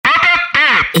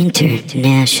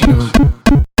International.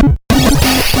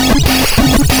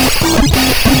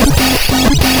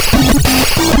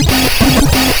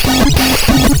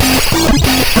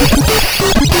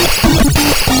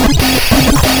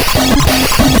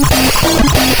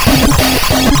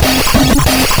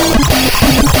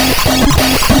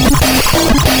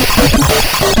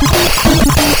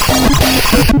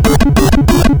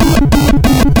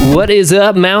 What is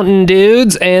up, Mountain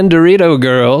Dudes and Dorito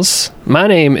Girls? My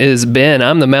name is Ben.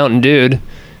 I'm the Mountain Dude.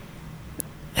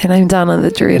 And I'm Donna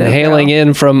the Dorito Girl. Hailing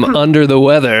in from under the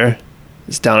weather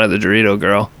is Donna the Dorito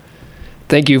Girl.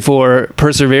 Thank you for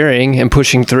persevering and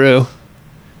pushing through.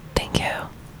 Thank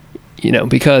you.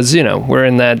 Because, we're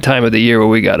in that time of the year where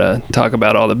we got to talk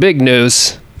about all the big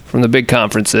news from the big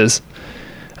conferences.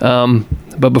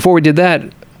 But before we did that,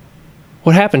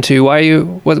 what happened to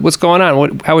you? What's going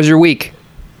on? How was your week?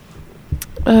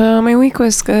 My week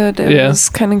was good. It was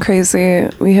kind of crazy.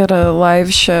 We had a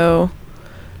live show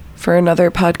for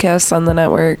another podcast on the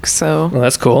network, so well,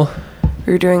 that's cool.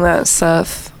 We were doing that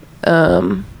stuff.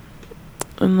 And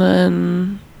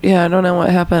then, I don't know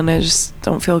what happened. I just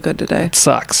don't feel good today. It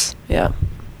sucks. Yeah.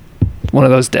 One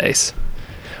of those days.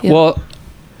 Yeah. Well,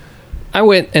 I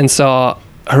went and saw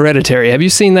Hereditary. Have you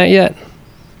seen that yet?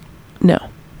 No.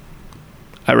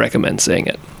 I recommend seeing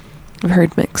it. I've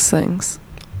heard mixed things.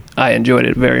 I enjoyed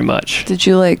it very much. Did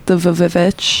you like the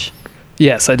Vivitch?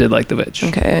 Yes, I did like The Witch.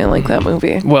 Okay, I like that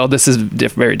movie. Well, this is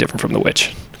very different from The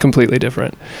Witch. Completely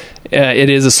different. It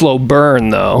is a slow burn,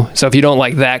 though. So if you don't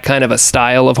like that kind of a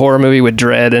style of horror movie with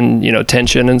dread and,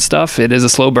 tension and stuff, it is a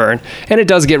slow burn. And it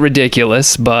does get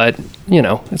ridiculous, but,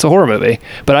 it's a horror movie.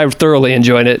 But I thoroughly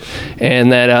enjoyed it.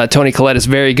 And that Toni Collette is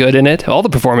very good in it. All the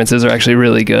performances are actually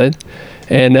really good.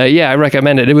 And I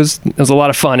recommend it. It was a lot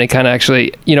of fun. It kind of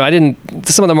actually,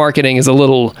 some of the marketing is a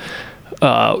little,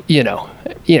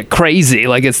 crazy.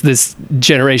 Like it's this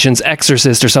generation's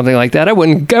Exorcist or something like that. I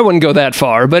wouldn't go that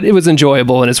far, but it was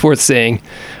enjoyable and it's worth seeing,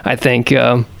 I think.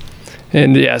 So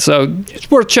it's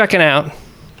worth checking out.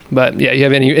 But you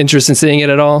have any interest in seeing it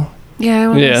at all? Yeah, I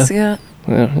want to see it.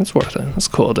 Yeah, it's worth it. It's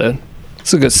cool, dude.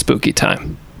 It's a good spooky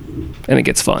time, and it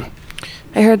gets fun.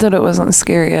 I heard that it wasn't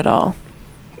scary at all.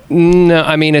 No,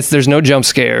 I mean there's no jump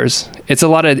scares. It's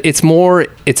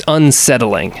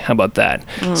unsettling. How about that?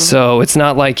 So it's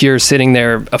not like you're sitting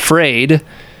there afraid.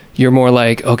 You're more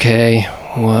like, okay,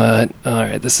 what? All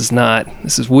right, this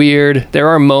is weird. There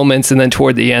are moments, and then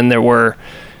toward the end there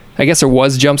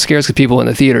was jump scares because people in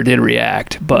the theater did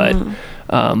react, but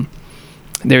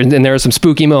there are some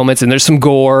spooky moments, and there's some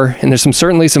gore, and there's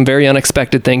certainly some very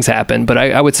unexpected things happen. But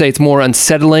I would say it's more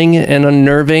unsettling and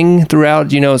unnerving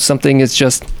throughout. Something is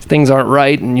just things aren't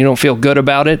right, and you don't feel good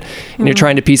about it, and you're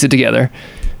trying to piece it together.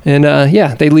 And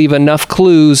they leave enough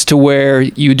clues to where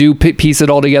you do piece it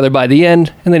all together by the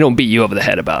end, and they don't beat you over the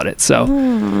head about it. So,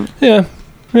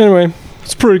 Anyway,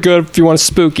 it's pretty good if you want a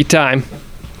spooky time.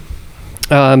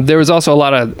 There was also a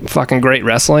lot of fucking great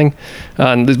wrestling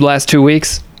the last 2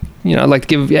 weeks. I'd like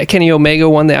to give Kenny Omega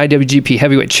won the IWGP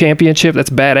Heavyweight Championship.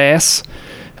 That's badass.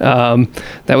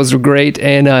 That was great.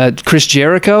 And Chris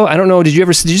Jericho, I don't know, did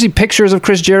you see pictures of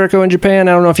Chris Jericho in Japan?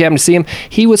 I don't know if you happened to see him.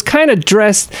 He was kind of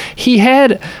dressed. He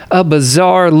had a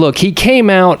bizarre look. He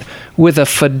came out with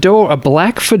a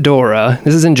black fedora.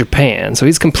 This is in Japan, so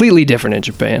he's completely different in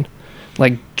Japan.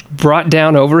 Like brought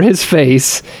down over his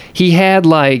face. He had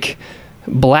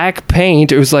black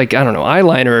paint. It was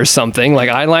eyeliner or something, like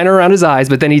eyeliner around his eyes,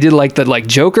 but then he did the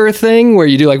Joker thing where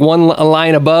you do one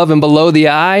line above and below the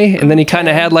eye, and then he kind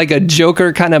of had a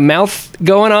Joker kind of mouth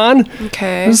going on.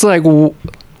 Okay. It was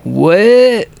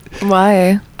what?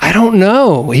 Why? I don't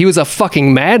know. He was a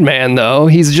fucking madman, though.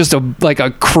 He's just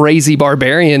a crazy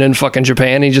barbarian in fucking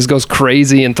Japan. He just goes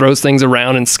crazy and throws things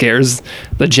around and scares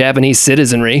the Japanese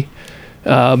citizenry.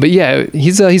 But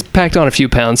he's packed on a few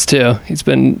pounds too. He's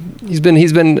been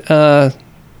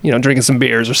drinking some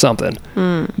beers or something.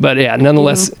 But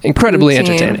nonetheless, incredibly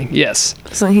entertaining. Yes.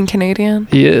 Isn't he Canadian?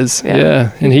 He is.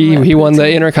 Yeah. And he won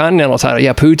the Intercontinental title.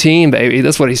 Yeah, poutine, baby.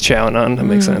 That's what he's chowing on. That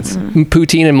makes sense.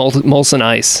 Poutine and Molson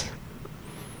Ice.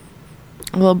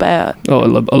 Labatt. Oh,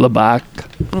 Labatt.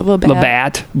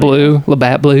 Labatt Blue.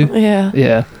 Labatt Blue. Yeah.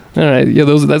 Yeah. All right. Yeah,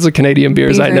 that's the Canadian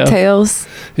beers Beaver I know. Tails.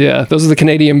 Yeah, those are the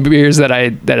Canadian beers that I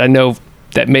know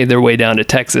that made their way down to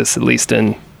Texas, at least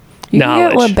in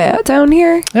knowledge. You can get Labatt down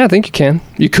here? Yeah, I think you can.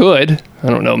 You could. I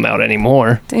don't know them out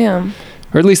anymore. Damn.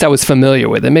 Or at least I was familiar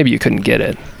with it. Maybe you couldn't get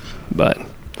it, but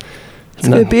it's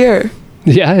good beer.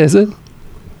 Yeah, is it?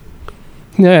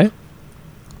 Yeah.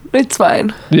 It's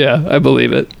fine. Yeah, I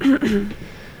believe it.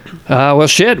 Well,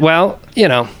 shit. Well,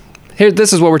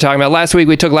 this is what we're talking about.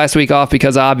 We took last week off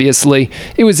because obviously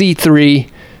it was E3.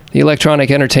 the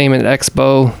Electronic Entertainment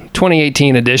Expo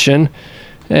 2018 edition.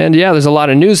 And yeah, there's a lot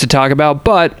of news to talk about,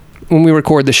 but when we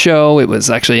record the show, it was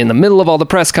actually in the middle of all the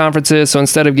press conferences, so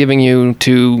instead of giving you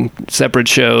 2 separate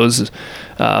shows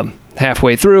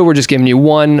halfway through, we're just giving you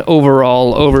one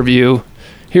overall overview.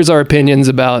 Here's our opinions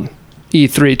about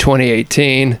E3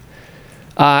 2018.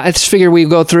 I just figured we'd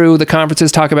go through the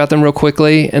conferences, talk about them real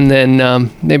quickly, and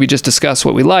then maybe just discuss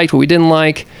what we liked, what we didn't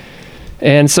like.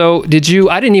 And so, I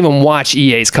didn't even watch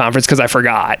EA's conference because I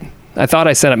forgot. I thought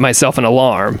I set myself an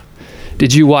alarm.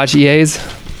 Did you watch EA's?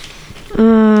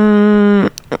 I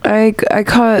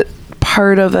caught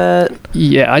part of it.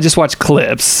 Yeah, I just watched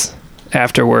clips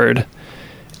afterward.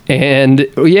 And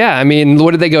yeah, I mean,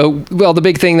 what did they go? Well, the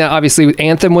big thing that obviously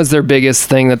Anthem was their biggest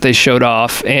thing that they showed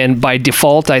off, and by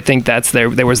default, I think that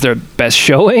was their best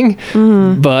showing.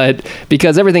 Mm-hmm. But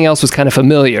because everything else was kind of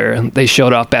familiar, they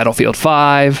showed off Battlefield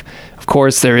 5. Of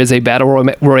course, there is a Battle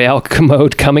Royale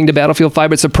mode coming to Battlefield 5,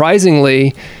 but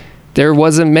surprisingly, there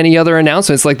wasn't many other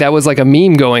announcements. Like, that was like a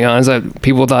meme going on. So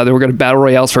people thought they were going to Battle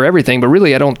Royales for everything, but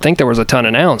really, I don't think there was a ton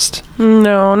announced.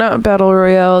 No, not Battle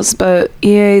Royales, but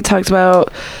EA talked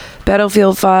about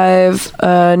Battlefield 5,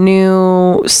 a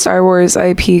new Star Wars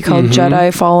IP called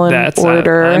Jedi Fallen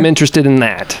Order. I'm interested in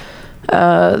that.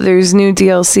 There's new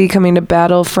DLC coming to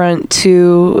Battlefront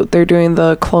 2. They're doing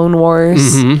the Clone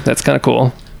Wars. Mm-hmm. That's kind of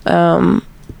cool.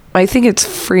 I think it's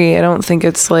free. I don't think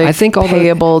it's like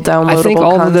payable, downloadable I think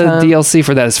all content. of the DLC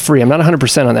for that is free. I'm not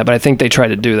 100% on that, but I think they try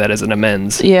to do that as an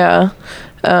amends. Yeah.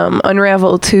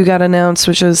 Unravel 2 got announced,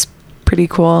 which is pretty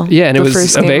cool. Yeah, and it was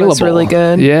first available. Game was really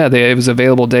good. Yeah, it was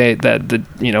available day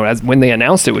as when they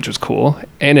announced it, which was cool,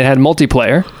 and it had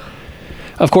multiplayer.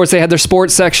 Of course, they had their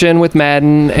sports section with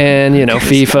Madden and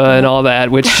FIFA and all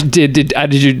that. Which did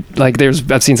you like?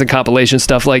 I've seen some compilation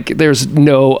stuff. Like, there's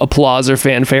no applause or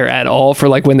fanfare at all for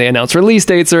like when they announced release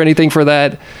dates or anything for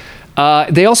that.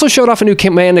 They also showed off a new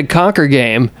Command & Conquer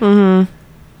game,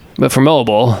 but for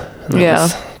mobile. That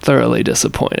was thoroughly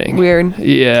disappointing. Weird.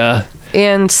 Yeah.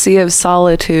 And Sea of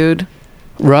Solitude.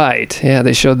 Right. Yeah,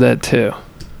 they showed that too.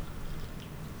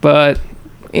 But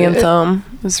Anthem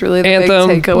was really the big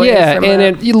takeaway from and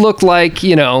it looked like,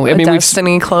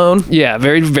 Destiny clone. Yeah,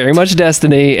 very, very much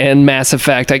Destiny and Mass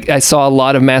Effect. I saw a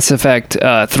lot of Mass Effect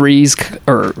Mass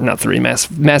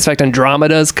Effect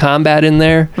Andromeda's combat in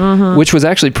there, which was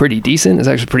actually pretty decent. It's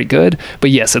actually pretty good. But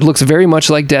yes, it looks very much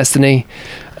like Destiny.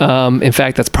 In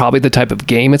fact, that's probably the type of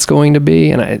game it's going to be,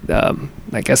 and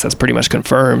I guess that's pretty much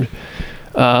confirmed.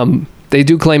 They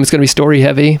do claim it's going to be story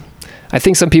heavy. I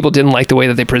think some people didn't like the way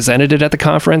that they presented it at the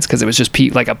conference because it was just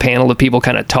like a panel of people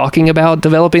kind of talking about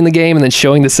developing the game and then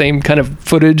showing the same kind of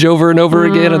footage over and over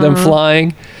again of them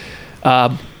flying.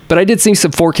 But I did see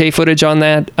some 4K footage on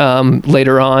that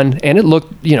later on, and it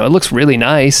looks really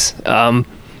nice. I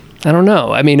don't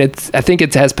know. I mean, I think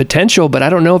it has potential, but I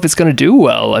don't know if it's going to do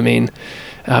well. I mean,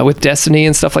 with Destiny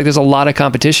and stuff, like, there's a lot of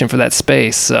competition for that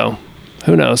space, so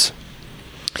who knows?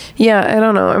 Yeah, I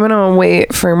don't know. I'm going to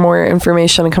wait for more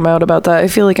information to come out about that. I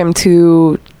feel like I'm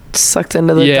too sucked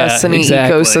into the Destiny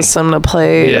ecosystem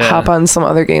to hop on some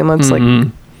other game that's like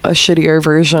a shittier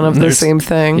version of the same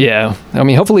thing. Yeah. I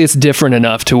mean, hopefully it's different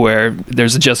enough to where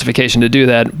there's a justification to do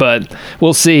that, but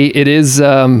we'll see. It is,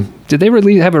 did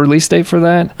they have a release date for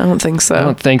that? I don't think so. I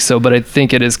don't think so, but I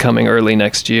think it is coming early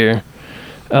next year.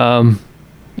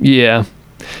 Yeah.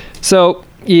 So,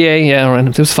 EA,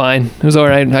 it was fine. It was all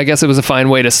right. I guess it was a fine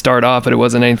way to start off, but it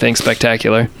wasn't anything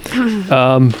spectacular.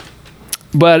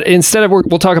 But instead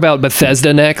we'll talk about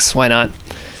Bethesda next. Why not?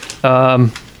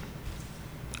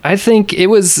 I think it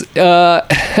was, I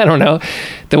don't know,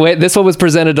 the way this one was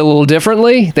presented a little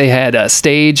differently. They had a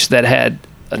stage that had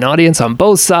an audience on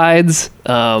both sides.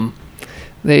 I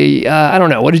don't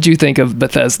know. What did you think of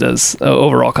Bethesda's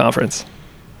overall conference?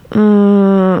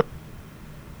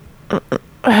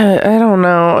 I don't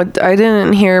know. I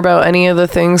didn't hear about any of the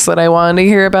things that I wanted to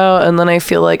hear about, and then I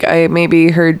feel like I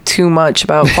maybe heard too much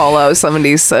about Fallout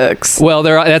 76. Well,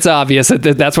 that's obvious.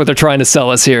 That's what they're trying to sell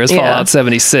us here is Fallout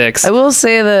 76. I will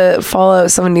say that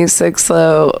Fallout 76,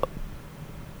 though,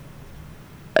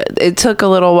 it took a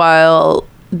little while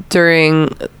during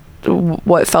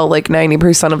what felt like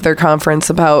 90% of their conference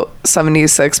about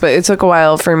 76, but it took a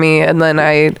while for me, and then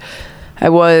I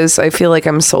feel like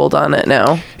I'm sold on it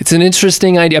now. It's an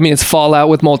interesting idea. I mean, it's Fallout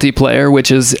with multiplayer,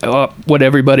 which is what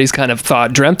everybody's kind of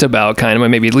dreamt about, kind of,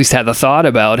 maybe at least had the thought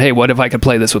about, hey, what if I could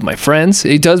play this with my friends?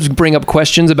 It does bring up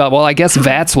questions about, well, I guess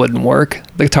VATS wouldn't work,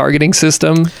 the targeting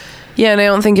system. Yeah, and I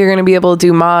don't think you're going to be able to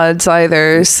do mods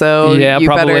either, so you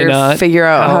better figure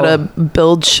out how to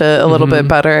build shit a little bit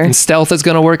better. And stealth is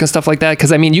going to work and stuff like that,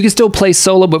 because, I mean, you can still play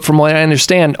solo, but from what I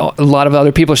understand, a lot of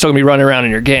other people are still going to be running around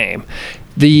in your game.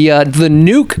 The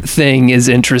nuke thing is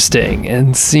interesting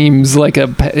and seems like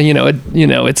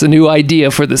it's a new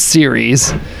idea for the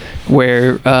series,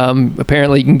 where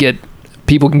apparently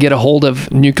people can get a hold of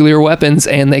nuclear weapons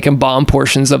and they can bomb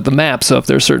portions of the map. So if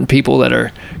there's certain people that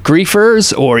are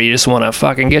griefers, or you just want to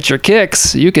fucking get your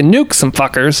kicks, you can nuke some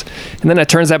fuckers, and then it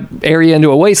turns that area into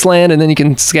a wasteland, and then you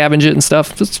can scavenge it and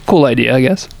stuff. It's a cool idea, I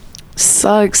guess.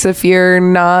 Sucks if you're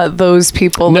not those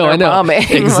people that are bombing.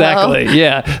 Exactly. Well.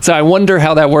 Yeah. So I wonder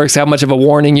how that works, how much of a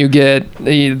warning you get,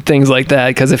 things like that.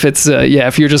 Because if it's,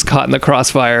 if you're just caught in the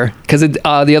crossfire. Because the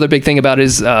other big thing about it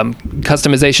is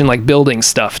customization, like building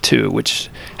stuff too, which,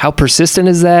 how persistent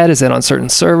is that? Is that on certain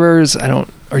servers?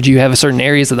 Or do you have certain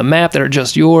areas of the map that are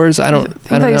just yours? I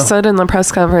don't know. They said in the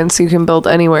press conference you can build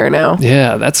anywhere now.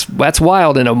 Yeah, that's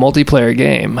wild in a multiplayer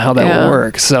game, how that will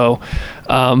work. So,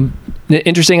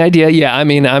 interesting idea. Yeah, I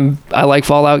mean, I like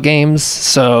Fallout games,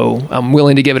 so I'm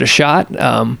willing to give it a shot.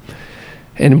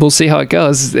 And we'll see how it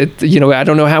goes. I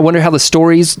don't know. I wonder how the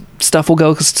stories stuff will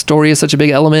go, because story is such a big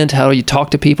element. How you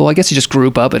talk to people. I guess you just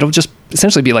group up. It'll just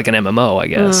essentially be like an MMO, I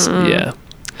guess. Yeah.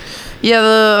 Yeah,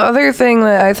 the other thing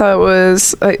that I thought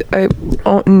was, I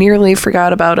nearly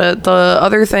forgot about it. The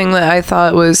other thing that I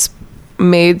thought was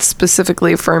made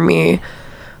specifically for me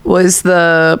was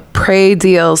the Prey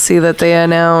DLC that they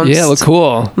announced. Yeah, it looked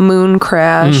cool. Moon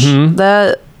Crash. Mm-hmm.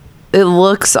 That, it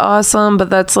looks awesome, but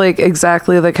that's like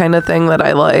exactly the kind of thing that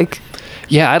I like.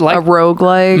 Yeah, I like a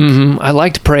roguelike. Mm-hmm. I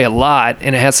liked Prey a lot,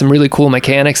 and it has some really cool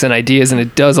mechanics and ideas, and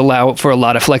it does allow for a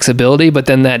lot of flexibility. But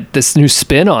then this new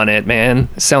spin on it, man,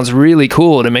 sounds really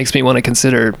cool, and it makes me want to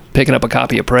consider picking up a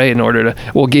copy of Prey in order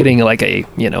to, getting like a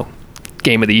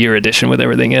Game of the Year edition with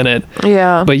everything in it.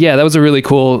 Yeah. But yeah, that was a really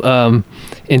cool,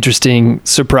 interesting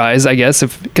surprise, I guess,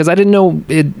 because I didn't know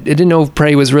didn't know if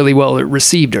Prey was really well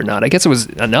received or not. I guess it was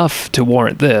enough to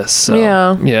warrant this. So,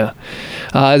 yeah.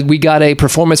 We got a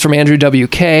performance from Andrew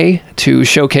WK to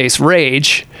showcase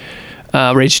Rage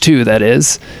 2, that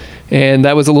is. And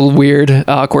that was a little weird,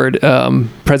 awkward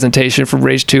presentation from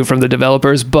Rage 2 from the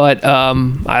developers. But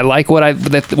I like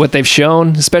what they've shown,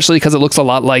 especially because it looks a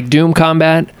lot like Doom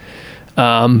combat.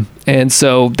 And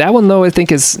so that one, though, I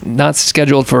think is not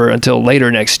scheduled for until later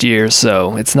next year,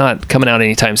 so it's not coming out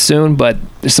anytime soon, but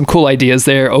there's some cool ideas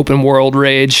there. Open world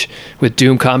Rage with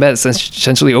Doom combat, it's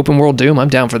essentially open world Doom. I'm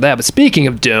down for that. But speaking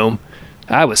of Doom,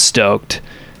 I was stoked,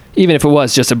 even if it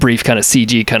was just a brief kind of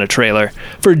CG kind of trailer,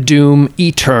 for Doom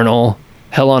Eternal.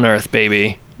 Hell on Earth,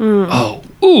 baby. Oh,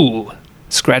 ooh,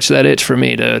 scratch that itch for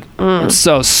me, dude. I'm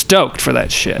so stoked for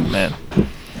that shit, man.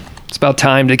 It's about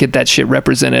time to get that shit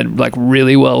represented like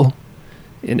really well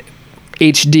in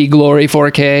HD glory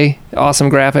 4K, awesome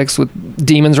graphics with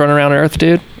demons running around Earth,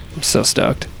 dude. I'm so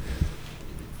stoked.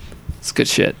 It's good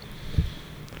shit.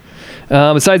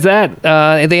 Besides that,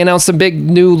 they announced some big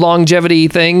new longevity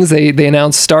things. They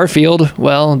announced Starfield.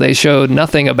 Well, they showed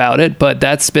nothing about it, but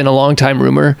that's been a long time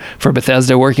rumor for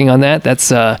Bethesda working on that. That's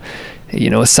a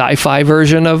sci-fi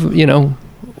version of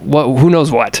who knows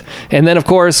what. And then of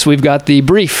course we've got the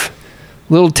brief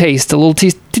little taste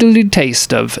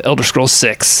of Elder Scrolls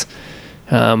 6.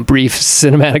 Brief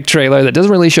cinematic trailer that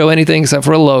doesn't really show anything except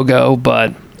for a logo,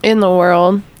 but in the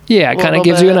world. Yeah, it kind of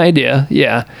gives you an idea.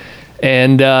 Yeah.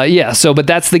 And but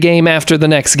that's the game after the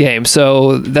next game.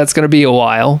 So that's going to be a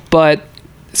while, but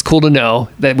it's cool to know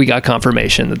that we got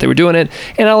confirmation that they were doing it.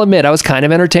 And I'll admit, I was kind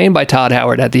of entertained by Todd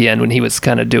Howard at the end when he was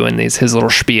kind of doing his little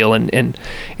spiel and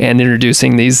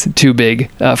introducing these two big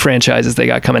franchises they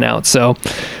got coming out. So,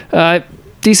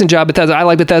 decent job, Bethesda. I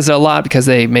like Bethesda a lot because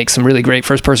they make some really great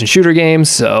first-person shooter games.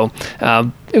 So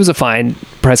it was a fine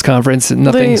press conference.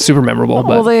 Nothing super memorable.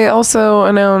 But they also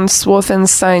announced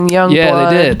Wolfenstein Youngblood. Yeah,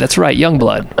 they did. That's right,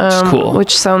 Youngblood, which is cool.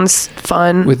 Which sounds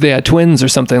fun. With twins or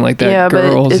something like that. Yeah,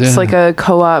 girls, but it's like a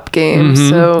co-op game. Mm-hmm.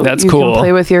 So that's cool. You can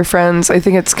play with your friends. I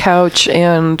think it's couch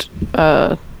and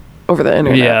over the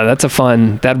internet. Yeah,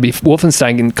 that'd be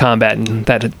Wolfenstein combat, and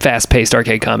that fast-paced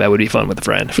arcade combat would be fun with a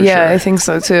friend, for sure. Yeah, I think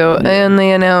so too. And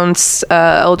they announced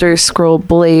Elder Scroll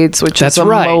Blades, which is a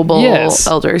mobile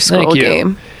Elder Scroll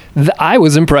game. I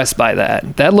was impressed by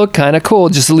that. That looked kind of cool.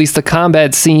 Just at least the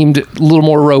combat seemed a little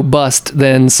more robust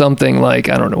than something like,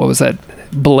 I don't know, what was that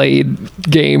Blade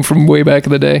game from way back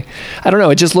in the day? I don't know.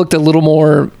 It just looked a little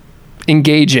more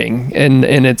engaging in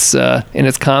its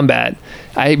combat.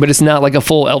 But it's not like a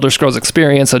full Elder Scrolls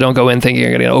experience, so don't go in thinking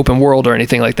you're going to get an open world or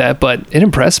anything like that, but it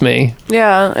impressed me.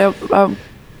 Yeah,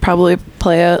 probably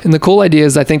play it. And the cool idea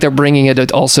is I think they're bringing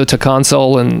it also to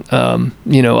console and,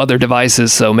 other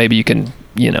devices. So maybe you can,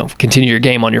 continue your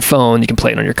game on your phone. You can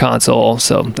play it on your console.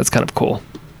 So that's kind of cool.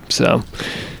 So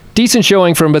decent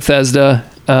showing from Bethesda.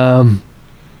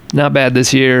 Not bad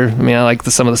this year. I mean, I like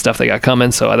some of the stuff they got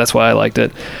coming, so that's why I liked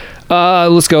it.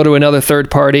 Let's go to another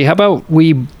third party. How about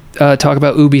we talk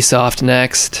about Ubisoft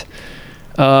next?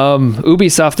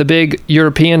 Ubisoft, the big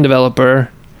European developer,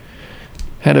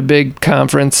 had a big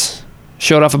conference,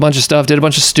 showed off a bunch of stuff, did a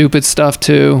bunch of stupid stuff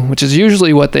too, which is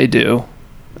usually what they do.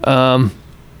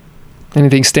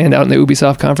 Anything stand out in the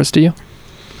Ubisoft conference to you?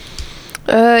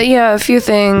 A few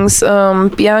things.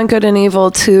 Beyond Good and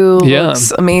Evil 2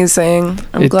 looks amazing.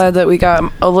 I'm glad that we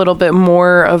got a little bit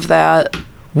more of that.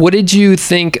 What did you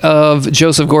think of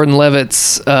Joseph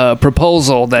Gordon-Levitt's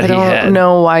proposal that he had? I don't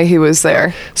know why he was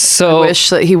there. So I wish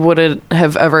that he wouldn't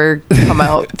have ever come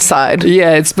outside.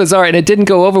 Yeah, it's bizarre, and it didn't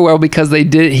go over well because he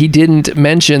didn't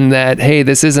mention that, hey,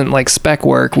 this isn't like spec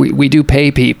work. We do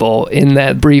pay people in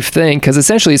that brief thing, because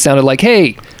essentially it sounded like,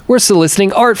 hey, we're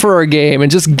soliciting art for our game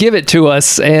and just give it to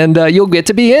us and you'll get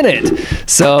to be in it.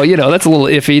 So, that's a little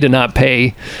iffy to not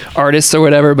pay artists or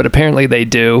whatever, but apparently they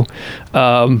do.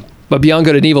 But Beyond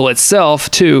Good and Evil itself,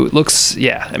 too, looks,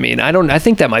 I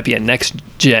think that might be a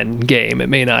next-gen game. It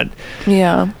may not.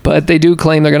 Yeah. But they do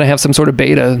claim they're going to have some sort of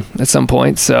beta at some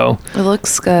point, so. It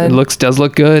looks good. Does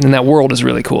look good, and that world is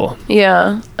really cool.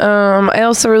 Yeah. I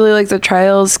also really like the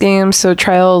Trials game, so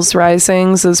Trials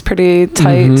Risings is pretty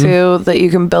tight, too, that you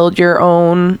can build your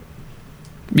own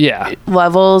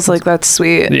levels. Like, that's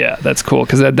sweet. Yeah, that's cool,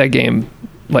 because that game,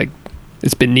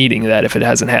 it's been needing that if it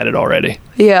hasn't had it already.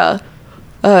 Yeah.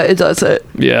 It does it.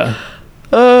 Yeah.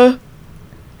 I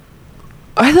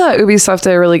thought Ubisoft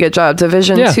did a really good job.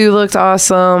 Division 2 looked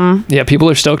awesome. Yeah, people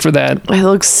are stoked for that. It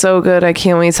looks so good. I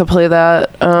can't wait to play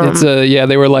that.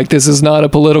 They were like, this is not a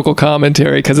political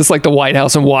commentary because it's like the White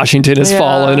House in Washington has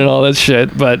fallen and all that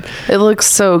shit. But it looks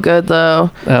so good though.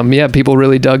 People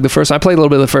really dug the first one. I played a little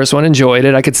bit of the first one, enjoyed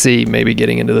it. I could see maybe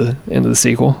getting into the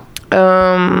sequel.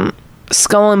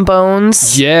 Skull and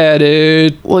Bones. Yeah,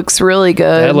 dude. Looks really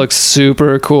good. That looks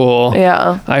super cool.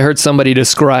 Yeah. I heard somebody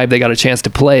describe, they got a chance to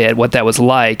play it, what that was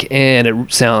like, and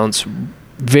it sounds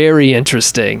very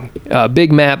interesting.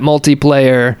 Big map,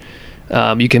 multiplayer.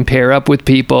 You can pair up with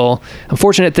people.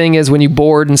 Unfortunate thing is when you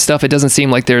board and stuff, it doesn't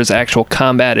seem like there's actual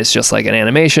combat. It's just like an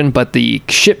animation, but the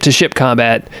ship-to-ship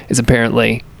combat is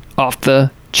apparently off the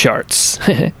charts.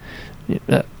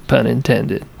 Pun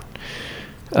intended.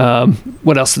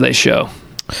 What else do they show?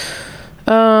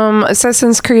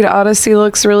 Assassin's Creed Odyssey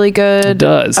looks really good. It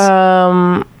does.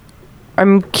 I'm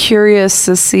curious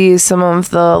to see some of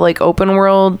the open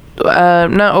world,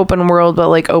 not open world,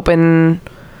 but open,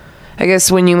 I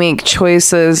guess when you make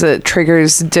choices, it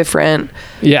triggers different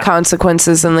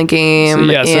consequences in the game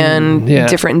and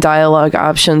different dialogue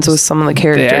options with some of the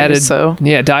characters.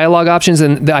 Dialogue options,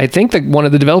 and I think that one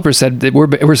of the developers said that we're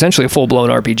essentially a full-blown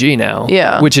RPG now.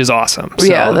 Yeah, which is awesome. So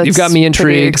that's you've got me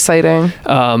intrigued. Exciting.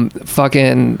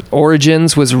 Fucking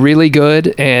Origins was really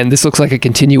good, and this looks like a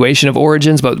continuation of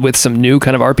Origins, but with some new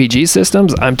kind of RPG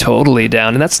systems. I'm totally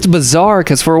down, and that's bizarre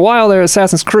because for a while there,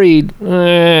 Assassin's Creed.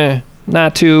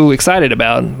 Not too excited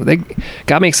about. They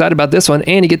got me excited about this one,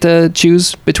 and you get to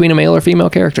choose between a male or female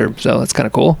character, so that's kind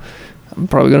of cool. I'm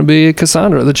probably going to be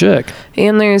Cassandra, the chick.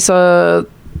 And there's a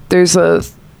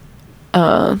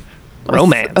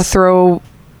romance,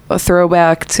 a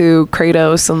throwback to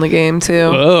Kratos in the game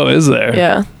too. Oh, is there?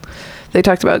 Yeah, they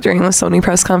talked about during the Sony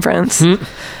press conference.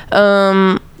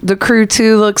 The Crew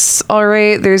 2 looks all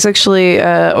right. There's actually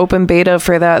open beta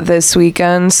for that this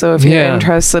weekend, so if you're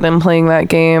interested in playing that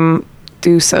game,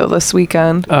 do so this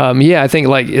weekend. I think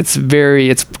it's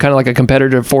kind of like a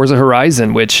competitor to Forza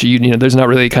Horizon, which there's not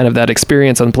really kind of that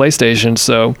experience on PlayStation,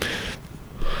 so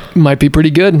might be pretty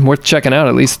good, worth checking out,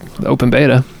 at least the open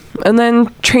beta. And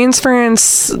then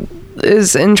Transference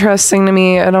is interesting to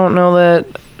me. I don't know that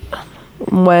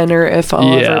when or if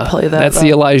I'll ever play that. That's the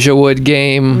Elijah Wood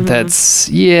game. That's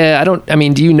do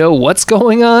you know what's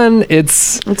going on?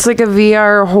 It's like a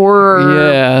VR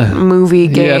horror movie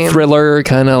game. Yeah, thriller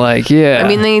kind of I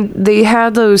mean, they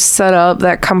had those set up,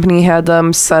 that company had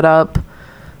them set up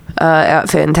at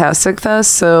Fantastic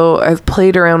Fest, so I've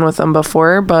played around with them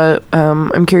before, but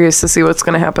I'm curious to see what's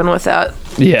going to happen with that.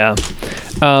 Yeah.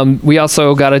 We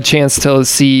also got a chance to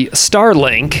see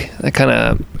Starlink. That kind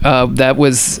of that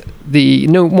was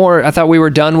I thought we were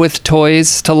done with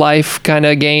toys to life kind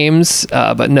of games,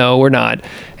 but no, we're not.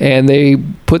 And they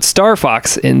put Star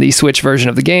Fox in the Switch version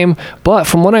of the game, but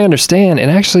from what I understand, it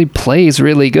actually plays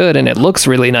really good and it looks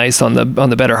really nice on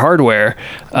the better hardware.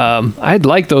 I'd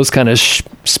like those kind of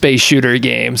space shooter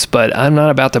games, but I'm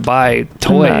not about to buy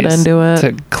toys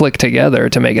to click together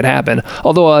to make it happen.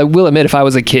 Although I will admit, if I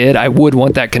was a kid, I would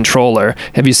want that controller.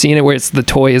 Have you seen it where the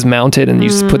toy is mounted and you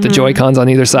just put the Joy-Cons on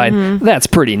either side? That's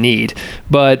pretty neat.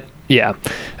 But yeah.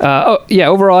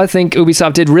 Overall, I think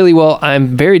Ubisoft did really well.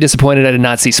 I'm very disappointed I did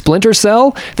not see Splinter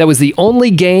Cell. That was the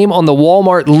only game on the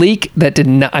Walmart leak that did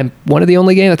not... one of the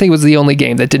only games, I think it was the only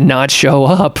game that did not show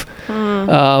up,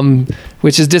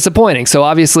 which is disappointing. So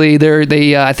obviously,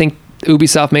 I think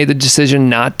Ubisoft made the decision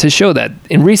not to show that.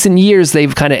 In recent years,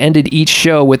 they've kind of ended each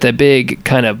show with a big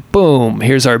kind of boom,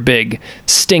 here's our big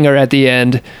stinger at the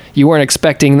end. You weren't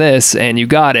expecting this, and you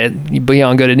got it.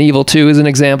 Beyond Good and Evil 2 is an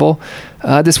example.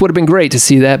 This would have been great to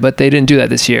see that, but they didn't do that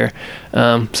this year.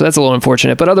 So that's a little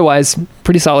unfortunate. But otherwise,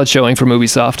 pretty solid showing from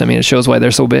Ubisoft. I mean, it shows why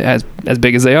they're so big, as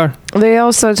big as they are. They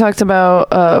also talked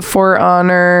about For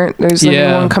Honor. There's a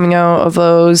new one coming out of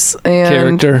those.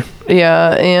 And Character.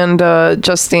 Yeah, and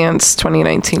Just Dance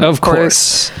 2019, of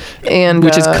course. And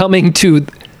which is coming to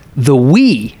the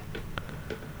Wii.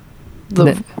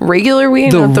 The regular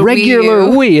Wii? The regular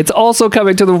Wii. It's also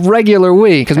coming to the regular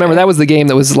Wii. Because remember, that was the game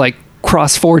that was like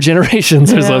cross 4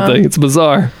 generations or something. It's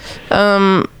bizarre.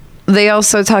 They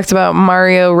also talked about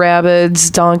Mario Rabbids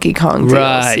Donkey Kong DLC.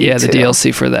 Right, yeah, the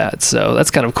DLC for that. So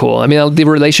that's kind of cool. I mean, the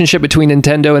relationship between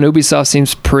Nintendo and Ubisoft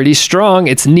seems pretty strong.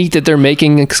 It's neat that they're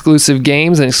making exclusive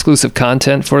games and exclusive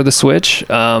content for the Switch.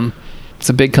 It's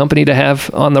a big company to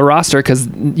have on the roster because,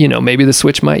 maybe the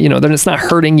Switch might, then it's not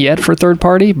hurting yet for third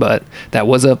party, but that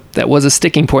was a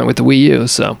sticking point with the Wii U.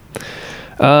 So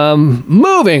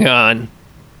moving on.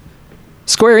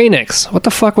 Square Enix. What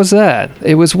the fuck was that?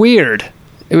 It was weird.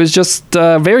 It was just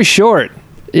very short.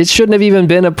 It shouldn't have even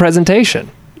been a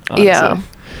presentation, honestly. Yeah.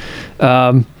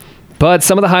 But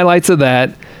some of the highlights of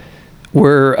that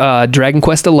were Dragon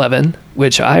Quest XI,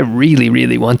 which I really,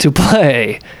 really want to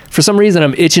play. For some reason,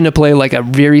 I'm itching to play like a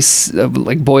very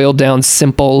boiled down,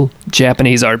 simple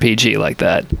Japanese RPG like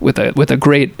that with a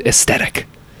great aesthetic.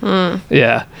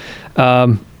 Yeah.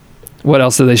 What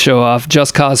else did they show off?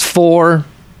 Just Cause 4.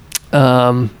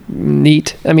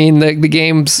 Neat. I mean, the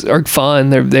games are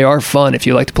fun. They are fun if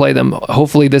you like to play them.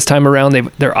 Hopefully this time around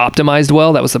they're optimized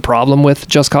well. That was the problem with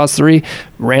Just Cause 3.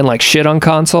 Ran like shit on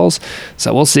consoles.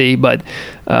 So we'll see, but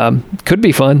could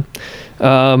be fun.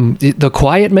 The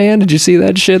Quiet Man, did you see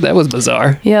that shit? That was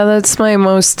bizarre. Yeah, that's my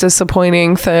most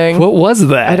disappointing thing. What was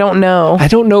that? I don't know. I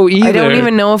don't know either. I don't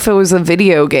even know if it was a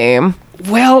video game.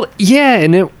 Well, yeah,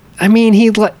 and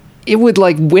it would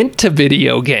went to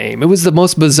video game. It was the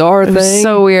most bizarre thing. It was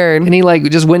so weird. And he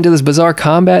just went to this bizarre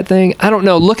combat thing. I don't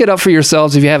know. Look it up for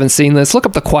yourselves if you haven't seen this. Look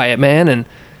up The Quiet Man and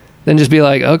then just be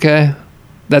like, okay.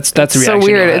 That's the reaction. So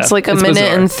weird. It's like a minute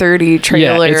bizarre. And 30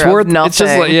 trailer of nothing. It's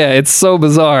just it's so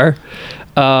bizarre.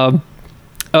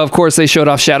 Of course, they showed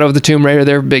off Shadow of the Tomb Raider,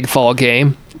 their big fall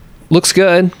game. Looks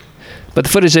good. But the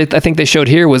footage I think they showed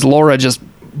here was Laura just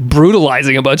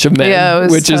brutalizing a bunch of men,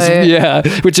 which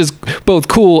is both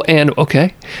cool and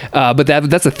okay. But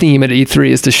that's a theme at E3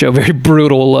 is to show very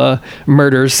brutal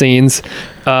murder scenes.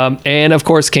 And of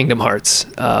course, Kingdom Hearts.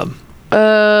 Some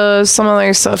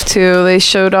other stuff too. They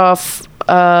showed off.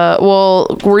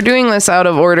 We're doing this out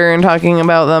of order and talking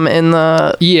about them in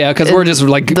the because we're just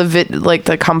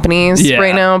the companies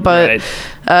right now. But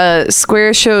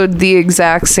Square showed the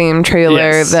exact same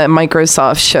trailer that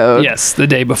Microsoft showed. Yes, the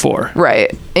day before.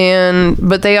 Right,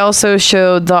 but they also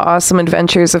showed the Awesome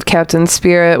Adventures of Captain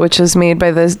Spirit, which is made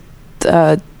by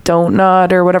the Don't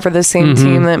Nod or whatever, the same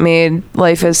team that made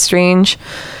Life is Strange,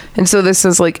 and so this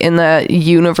is in that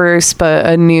universe, but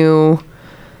a new.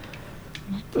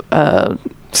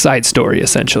 Side story,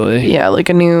 essentially. Yeah, like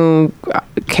a new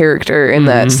character in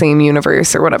that same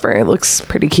universe or whatever. It looks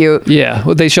pretty cute. Yeah,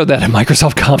 well, they showed that at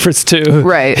Microsoft conference too.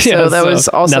 Right, so that was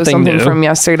also something new from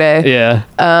yesterday. Yeah.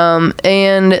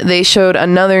 And they showed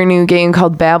another new game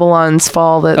called Babylon's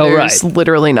Fall that there's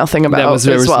literally nothing about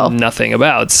there was nothing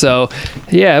about. So,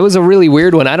 yeah, it was a really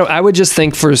weird one. I would just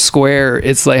think for Square,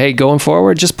 it's like, hey, going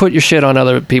forward, just put your shit on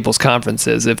other people's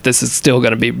conferences if this is still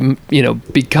going to be,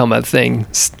 become a thing.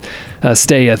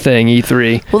 Stay a thing,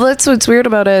 E3. Well, that's what's weird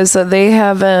about it is that they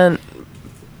haven't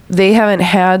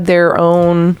had their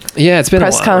own it's been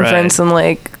press a while, conference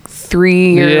in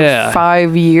 3 or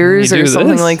 5 years or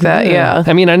something like that. Yeah.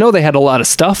 I mean, I know they had a lot of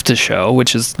stuff to show,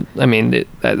 which is,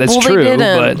 that's true. They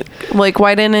didn't. But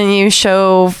why didn't you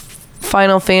show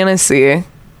Final Fantasy?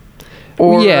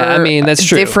 or I mean, that's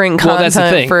true. Different content. Well, that's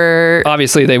the thing.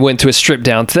 Obviously, they went to a stripped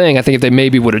down thing. I think if they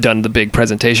maybe would have done the big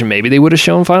presentation, maybe they would have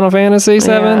shown Final Fantasy VII.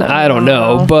 I don't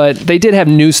know, but they did have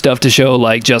new stuff to show,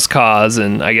 like Just Cause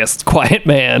and I guess Quiet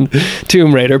Man,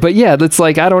 Tomb Raider. But yeah, that's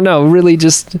like, I don't know, really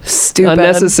just stupid,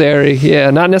 unnecessary. Yeah,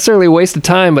 not necessarily a waste of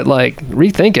time, but like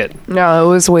rethink it. No, it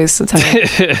was a waste of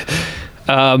time.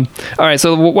 All right,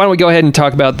 so why don't we go ahead and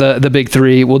talk about the big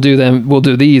three? We'll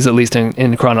do these at least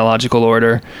in chronological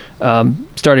order,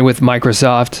 starting with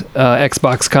Microsoft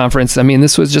Xbox conference. I mean,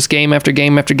 this was just game after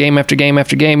game after game after game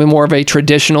after game, and more of a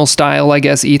traditional style, I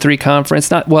guess, E3 conference.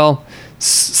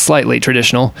 Slightly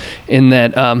traditional in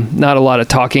that not a lot of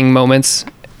talking moments,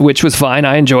 which was fine.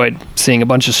 I enjoyed seeing a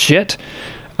bunch of shit.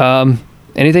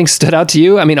 Anything stood out to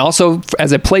you? I mean, also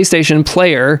as a PlayStation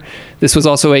player, this was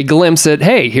also a glimpse at,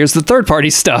 hey, here's the third-party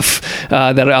stuff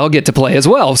that I'll get to play as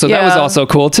well. So that was also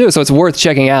cool too. So it's worth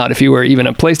checking out if you were even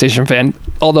a PlayStation fan.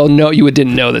 Although you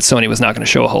didn't know that Sony was not going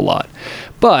to show a whole lot.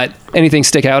 But anything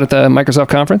stick out at the Microsoft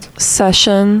conference?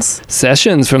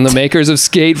 Sessions from the makers of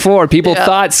Skate 4. People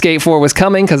thought Skate 4 was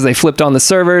coming because they flipped on the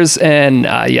servers, and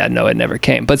no, it never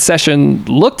came. But Session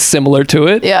looked similar to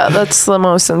it. Yeah, that's the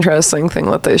most interesting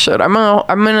thing that they showed. I'm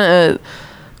gonna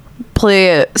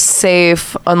play it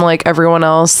safe, unlike everyone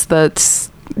else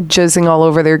that's jizzing all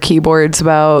over their keyboards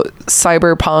about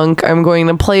Cyberpunk. I'm going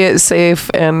to play it safe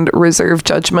and reserve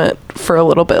judgment for a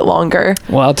little bit longer.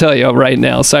 Well, I'll tell you right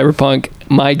now, Cyberpunk,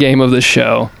 my game of the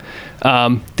show.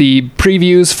 The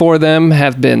previews for them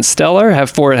have been stellar.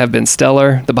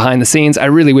 The behind the scenes, I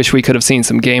really wish we could have seen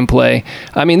some gameplay.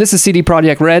 I mean, this is CD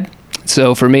Projekt Red.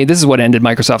 So for me, this is what ended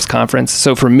Microsoft's conference.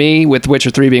 So for me, with Witcher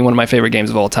 3 being one of my favorite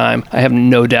games of all time, I have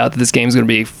no doubt that this game is going to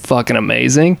be fucking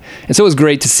amazing. And so it was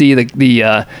great to see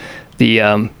the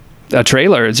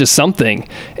trailer. It's just something,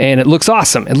 and it looks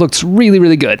awesome. It looks really,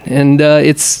 really good. And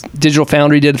it's Digital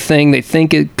Foundry did a thing. They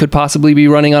think it could possibly be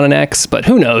running on an X, but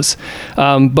who knows?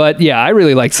 But yeah, I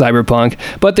really liked Cyberpunk.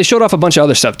 But they showed off a bunch of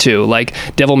other stuff too, like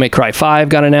Devil May Cry 5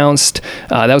 got announced.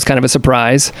 That was kind of a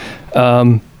surprise.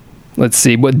 Let's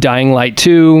see, Dying Light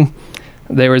 2.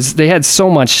 They had so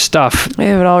much stuff. I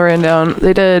have it all written down.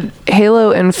 They did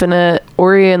Halo Infinite,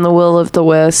 Ori and the Will of the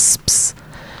Wisps,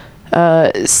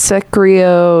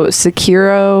 Sekiro,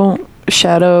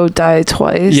 Shadow Die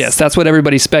Twice. Yes, that's what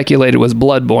everybody speculated was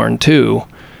Bloodborne 2,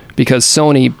 because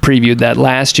Sony previewed that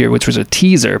last year, which was a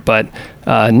teaser, but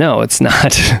no, it's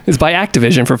not. It's by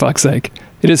Activision, for fuck's sake.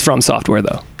 It is From Software,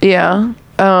 though. Yeah.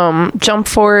 Jump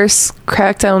Force,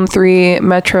 Crackdown 3,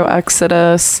 Metro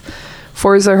Exodus,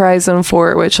 Forza Horizon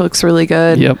 4, which looks really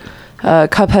good. Yep.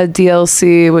 Cuphead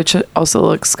DLC, which also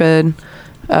looks good.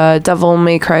 Devil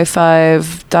May Cry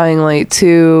 5, Dying Light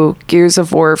 2, Gears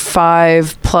of War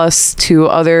 5, plus 2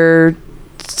 other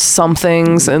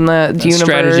somethings in that universe.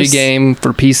 Strategy game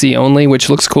for PC only,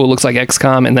 which looks cool. Looks like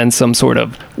XCOM, and then some sort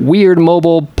of weird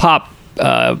mobile pop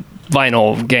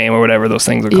vinyl game or whatever those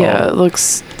things are called. Yeah, it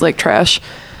looks like trash.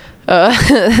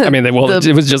 I mean, it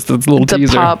was just a little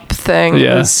teaser. The pop thing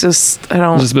was just,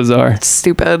 just bizarre. It's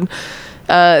stupid.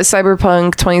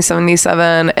 Cyberpunk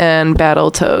 2077 and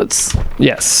Battletoads.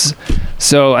 Yes.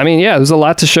 So, I mean, yeah, there's a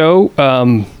lot to show.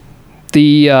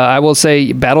 I will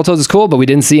say Battletoads is cool, but we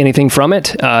didn't see anything from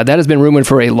it. That has been rumored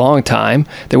for a long time.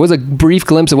 There was a brief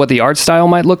glimpse of what the art style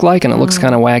might look like, and it looks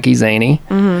kind of wacky, zany.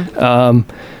 Mm-hmm.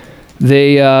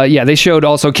 They showed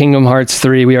also Kingdom Hearts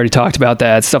 3. We already talked about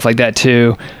that, stuff like that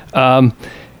too.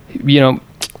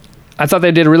 I thought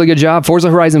they did a really good job. Forza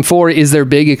Horizon 4 is their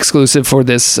big exclusive for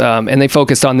this, and they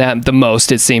focused on that the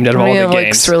most, it seemed, out of all the games. It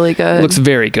looks really good. It looks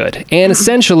very good. And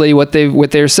essentially what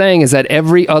they're saying is that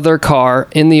every other car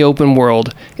in the open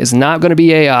world is not going to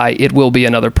be AI, it will be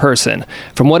another person.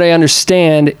 From what I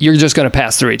understand, you're just going to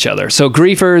pass through each other. So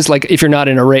griefers, like if you're not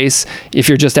in a race, if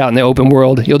you're just out in the open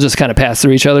world, you'll just kind of pass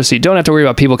through each other, so you don't have to worry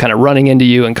about people kind of running into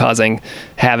you and causing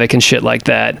havoc and shit like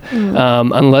that,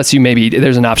 unless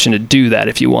there's an option to do that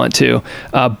if you want to.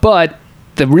 But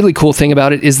the really cool thing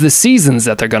about it is the seasons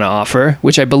that they're going to offer,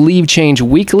 which I believe change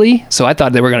weekly. So I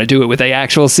thought they were going to do it with the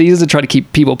actual season to try to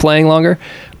keep people playing longer.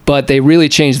 But they really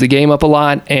changed the game up a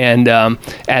lot and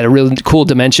add a really cool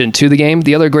dimension to the game.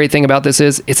 The other great thing about this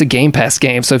is it's a Game Pass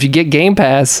game. So if you get Game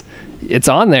Pass, it's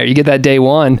on there. You get that day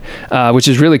one, which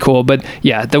is really cool. But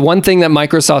yeah, the one thing that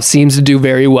Microsoft seems to do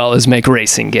very well is make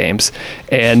racing games.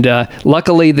 And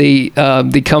luckily,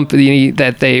 the company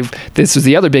that this was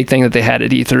the other big thing that they had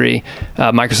at E3,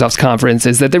 Microsoft's conference,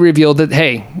 is that they revealed that,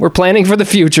 hey, we're planning for the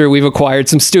future. We've acquired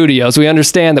some studios. We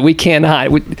understand that we cannot,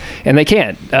 and they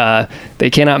can't. They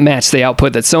cannot match the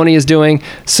output that Sony is doing.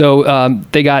 So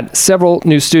they got several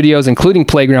new studios, including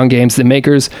Playground Games, the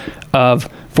makers of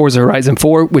Forza Horizon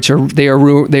 4, they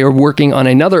are working on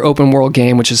another open world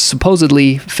game, which is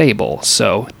supposedly Fable.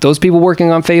 So those people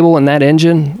working on Fable and that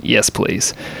engine, yes,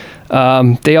 please.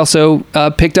 They also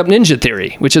picked up Ninja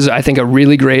Theory, which is, I think, a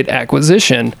really great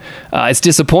acquisition. It's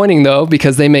disappointing, though,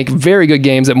 because they make very good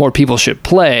games that more people should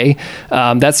play.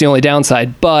 That's the only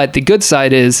downside. But the good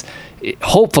side is,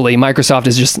 hopefully, Microsoft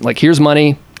is just like, here's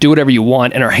money, do whatever you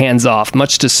want, and are hands off,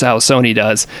 much to how Sony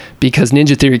does, because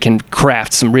Ninja Theory can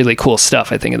craft some really cool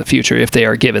stuff, I think, in the future if they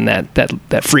are given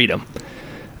that freedom.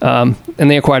 And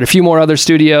they acquired a few more other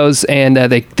studios, and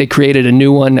they created a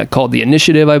new one called The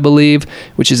Initiative, I believe,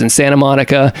 which is in Santa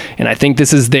Monica. And I think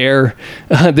this is their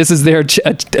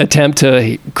attempt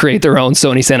to create their own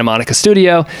Sony Santa Monica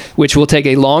studio, which will take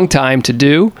a long time to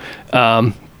do.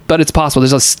 But it's possible.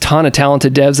 There's a ton of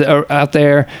talented devs that are out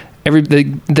there.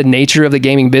 The nature of the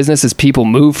gaming business is people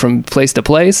move from place to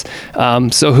place.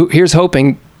 So here's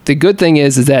hoping. The good thing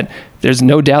is that there's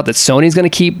no doubt that Sony's going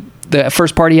to keep the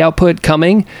first party output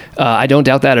coming. I don't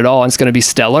doubt that at all. And it's going to be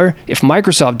stellar. If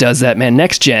Microsoft does that, man,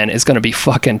 next gen is going to be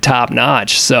fucking top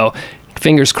notch. So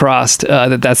fingers crossed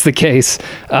that's the case.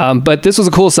 But this was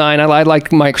a cool sign. I like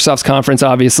Microsoft's conference,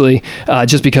 obviously,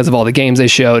 just because of all the games they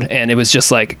showed. And it was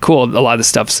just like, cool. A lot of this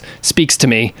stuff speaks to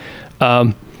me.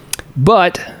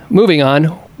 But moving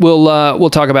on, we'll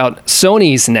talk about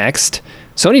Sony's next.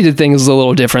 Sony did things a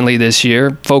little differently this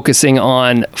year, focusing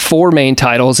on 4 main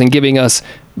titles and giving us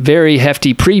very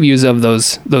hefty previews of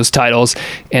those titles,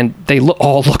 and they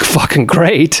all look fucking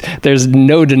great. There's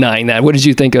no denying that. What did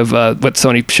you think of what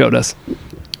Sony showed us?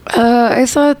 I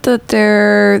thought that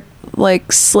their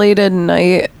slated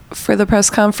night for the press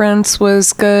conference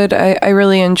was good. I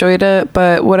really enjoyed it,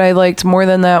 but what I liked more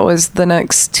than that was the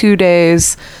next 2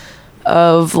 days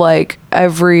of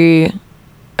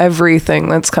everything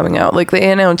that's coming out.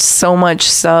 They announced so much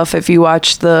stuff. If you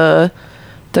watch the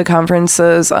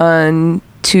conferences on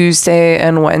Tuesday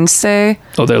and Wednesday.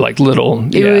 Oh, they're little.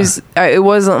 Yeah. It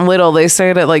wasn't little. They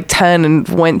started at 10 and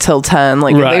went till 10.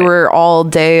 Right. They were all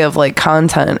day of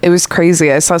content. It was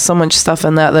crazy. I saw so much stuff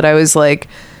in that I was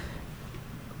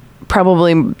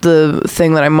probably the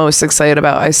thing that I'm most excited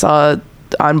about. I saw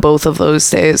on both of those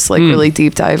days, really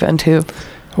deep dive into.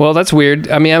 Well, that's weird.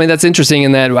 I mean, that's interesting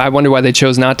in that I wonder why they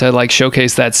chose not to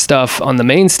showcase that stuff on the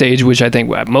main stage, which I think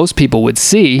most people would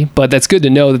see. But that's good to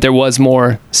know that there was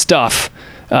more stuff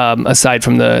aside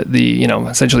from the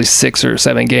essentially 6 or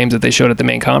 7 games that they showed at the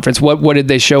main conference. What did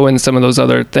they show in some of those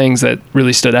other things that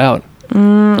really stood out?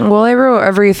 Well, I wrote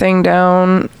everything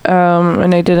down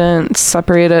and I didn't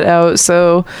separate it out.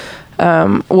 So,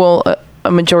 a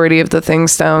majority of the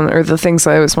things down, or the things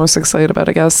I was most excited about,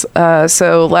 I guess.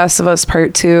 So Last of Us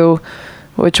Part 2,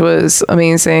 which was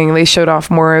amazing. They showed off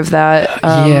more of that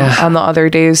on the other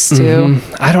days too.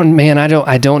 Mm-hmm.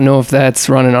 I don't know if that's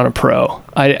running on a Pro.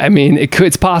 I mean,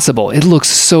 it's possible. It looks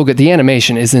so good. The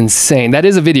animation is insane. That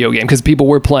is a video game because people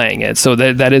were playing it. So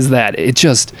that is that. It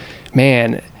just,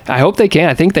 man, I hope they can.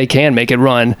 I think they can make it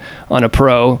run on a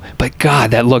Pro. But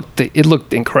God, it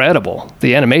looked incredible.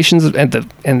 The animations and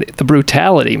the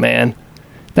brutality, man.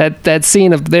 That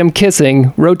scene of them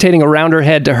kissing, rotating around her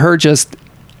head to her just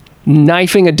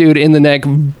knifing a dude in the neck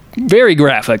very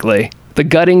graphically. The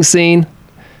gutting scene,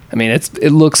 I mean,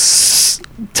 it looks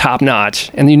top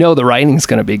notch, and the writing's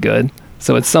going to be good.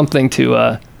 So it's something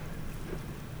to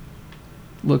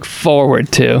look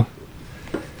forward to.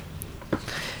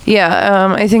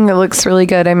 Yeah, I think it looks really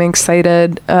good. I'm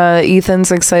excited.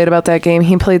 Ethan's excited about that game.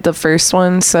 He played the first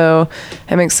one, so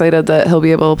I'm excited that he'll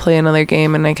be able to play another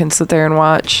game and I can sit there and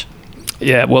watch.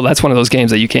 Yeah, well, that's one of those games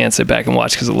that you can't sit back and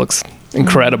watch because it looks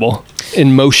incredible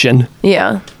in motion.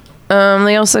 Yeah.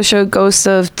 They also showed Ghost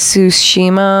of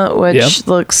Tsushima, which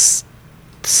looks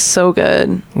so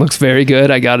good. Looks very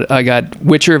good. I got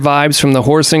Witcher vibes from the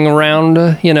horsing around,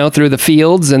 through the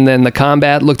fields, and then the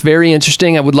combat looked very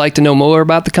interesting. I would like to know more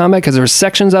about the combat because there were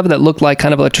sections of it that looked like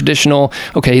kind of a traditional,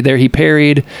 okay, there he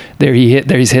parried, there he hit,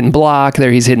 there he's hitting block,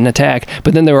 there he's hitting attack.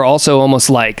 But then there were also almost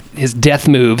like his death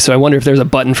move. So I wonder if there's a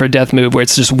button for a death move where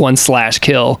it's just 1/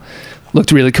 kill.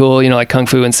 Looked really cool, like Kung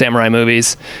Fu and samurai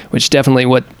movies, which definitely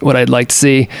what I'd like to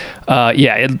see.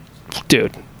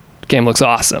 Dude, game looks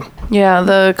awesome. Yeah,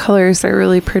 the colors are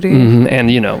really pretty. Mm-hmm.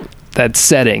 And, that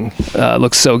setting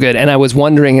looks so good. And I was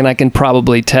wondering, and I can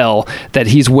probably tell, that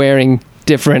he's wearing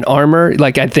different armor.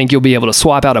 I think you'll be able to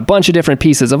swap out a bunch of different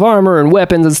pieces of armor and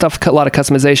weapons and stuff. A lot of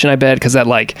customization, I bet, because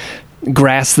that,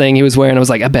 grass thing he was wearing, I was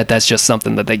like, I bet that's just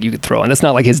something that you could throw on. That's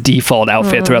not his default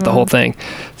outfit throughout the whole thing.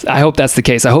 I hope that's the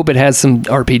case. I hope it has some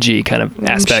RPG kind of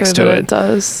aspects to it. It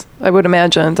does. I would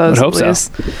imagine it does. I would hope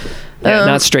so. Yeah,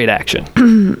 not straight action.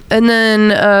 And then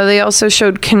they also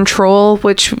showed Control,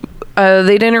 which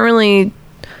they didn't really.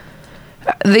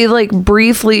 They like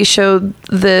briefly showed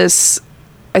this,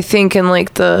 I think, in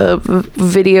like the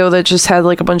video that just had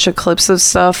like a bunch of clips of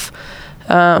stuff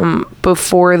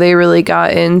before they really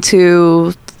got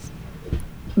into.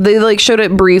 They like showed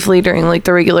it briefly during like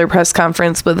the regular press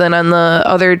conference, but then on the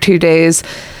other 2 days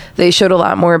they showed a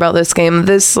lot more about this game.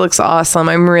 This looks awesome.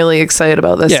 I'm really excited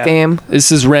about this game.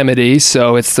 This is Remedy,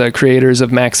 so it's the creators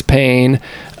of Max Payne.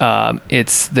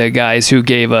 It's the guys who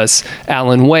gave us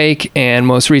Alan Wake and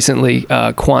most recently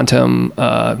Quantum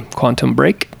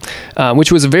Break,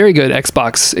 which was a very good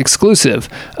Xbox exclusive.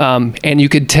 And you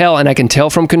could tell, and I can tell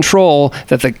from Control,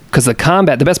 that because the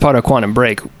combat, the best part of Quantum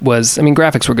Break was, I mean,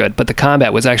 graphics were good, but the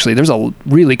combat was actually, there's a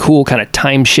really cool kind of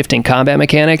time-shifting combat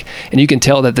mechanic, and you can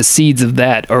tell that the seeds of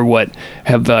that are what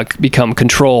have become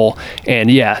Control.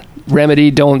 And yeah, Remedy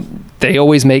they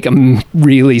always make them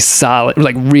really solid,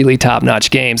 like really top-notch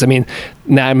games. I mean,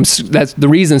 that's the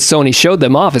reason Sony showed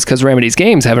them off, is because Remedy's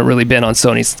games haven't really been on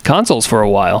Sony's consoles for a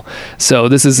while. So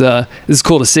this is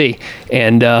cool to see,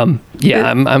 and I'm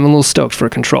a little stoked for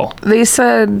Control. They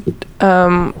said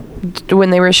when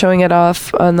they were showing it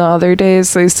off on the other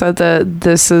days, they said that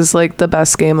this is like the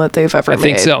best game that they've ever made. I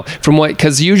think so.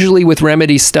 Because usually with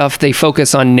Remedy stuff, they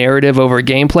focus on narrative over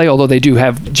gameplay, although they do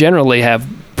generally have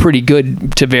pretty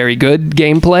good to very good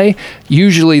gameplay.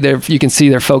 Usually you can see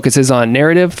their focus is on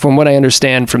narrative. From what I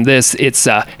understand from this, it's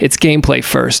gameplay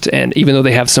first, and even though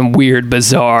they have some weird,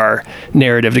 bizarre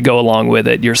narrative to go along with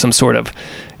it, you're some sort of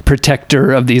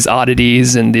protector of these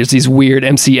oddities, and there's these weird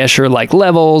MC Escher like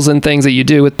levels and things that you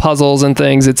do with puzzles and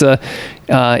things. It's a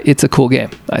cool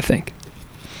game, I think.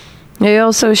 They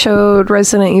also showed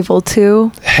Resident Evil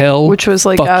 2, which was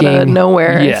like out of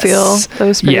nowhere. Yes. I feel that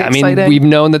was pretty exciting. I mean, we've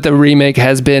known that the remake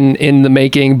has been in the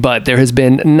making, but there has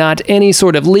been not any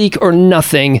sort of leak or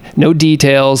nothing, no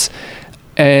details,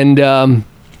 and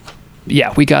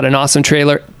we got an awesome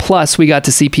trailer. Plus, we got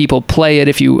to see people play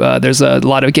it. There's a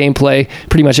lot of gameplay.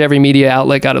 Pretty much every media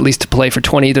outlet got at least to play for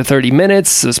 20 to 30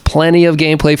 minutes. There's plenty of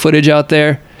gameplay footage out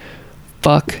there.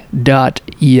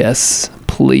 Yes,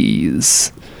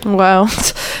 please. Wow.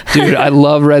 Dude, I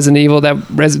love Resident Evil.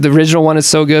 The original one is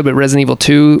so good, but Resident Evil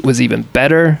 2 was even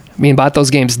better. I mean, bought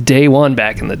those games day one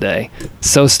back in the day.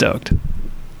 So stoked.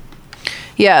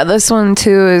 Yeah, this one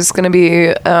too is going to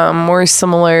be more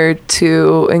similar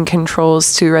in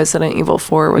controls to Resident Evil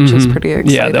 4, which is pretty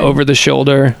exciting. Yeah, the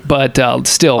over-the-shoulder, but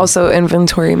still. Also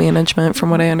inventory management, from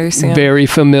what I understand. Very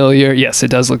familiar. Yes, it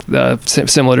does look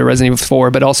similar to Resident Evil 4,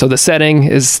 but also the setting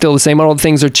is still the same. All the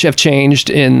things have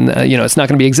changed in, it's not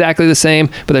going to be exactly the same,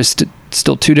 but there's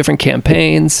still 2 different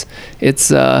campaigns. It's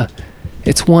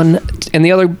one, and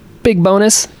the other big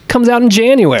bonus comes out in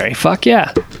January. Fuck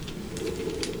yeah.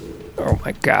 Oh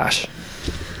my gosh.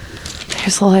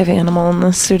 There's a live animal in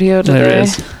the studio today. There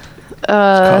is.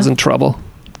 Causing trouble.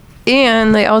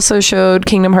 And they also showed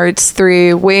Kingdom Hearts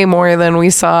 3 way more than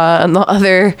we saw on the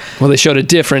other. Well, they showed a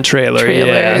different trailer,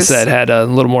 that had a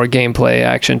little more gameplay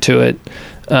action to it.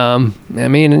 I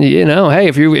mean, hey,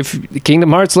 if Kingdom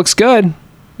Hearts looks good,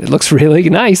 it looks really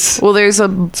nice. Well, there's a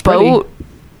boat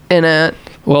in it.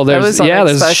 Well, there's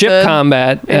ship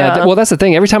combat. Yeah. Well, that's the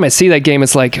thing. Every time I see that game,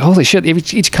 it's like, holy shit,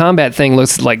 each combat thing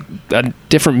looks like a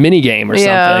different mini game or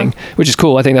something, which is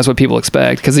cool. I think that's what people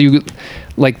expect, because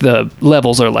the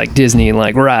levels are like Disney,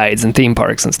 like rides and theme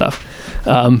parks and stuff.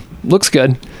 Looks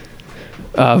good.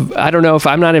 I don't know if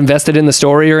I'm not invested in the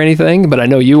story or anything, but I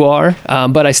know you are.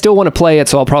 But I still want to play it,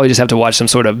 so I'll probably just have to watch some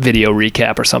sort of video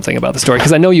recap or something about the story,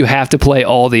 because I know you have to play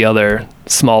all the other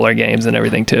smaller games and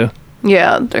everything too.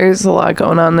 Yeah, there's a lot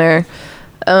going on there.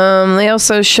 They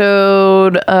also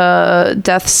showed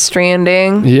Death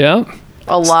Stranding. Yeah.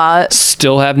 A lot.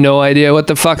 Still have no idea what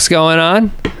the fuck's going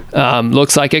on.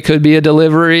 Looks like it could be a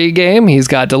delivery game. He's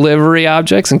got delivery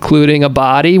objects, including a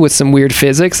body with some weird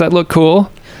physics that look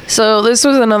cool. So this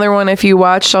was another one. If you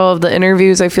watched all of the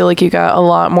interviews, I feel like you got a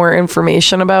lot more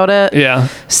information about it. Yeah.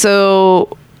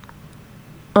 So,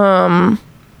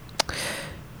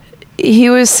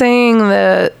 he was saying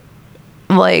that,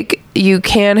 like, you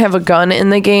can have a gun in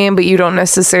the game, but you don't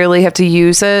necessarily have to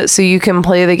use it. So you can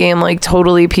play the game like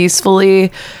totally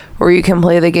peacefully, or you can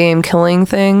play the game killing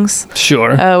things.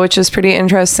 Sure. Which is pretty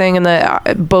interesting. And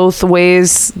that both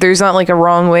ways, there's not like a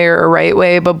wrong way or a right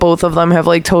way, but both of them have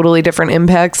like totally different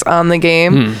impacts on the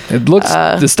game. It looks,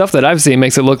 the stuff that I've seen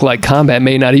makes it look like combat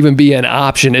may not even be an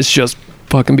option. It's just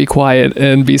fucking be quiet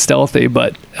and be stealthy.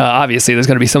 But obviously there's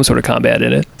going to be some sort of combat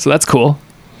in it. So that's cool.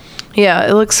 Yeah,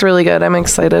 it looks really good. I'm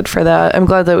excited for that. I'm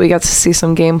glad that we got to see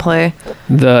some gameplay.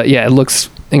 It looks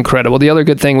incredible. The other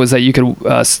good thing was that you could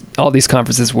all these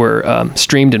conferences were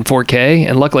streamed in 4K,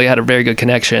 and luckily I had a very good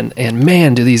connection. And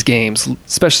man, do these games,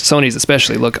 especially Sony's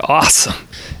especially, look awesome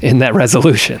in that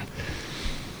resolution.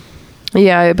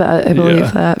 Yeah, I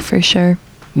believe that for sure.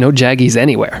 No jaggies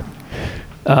anywhere.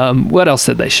 What else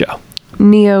did they show?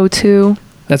 Neo 2.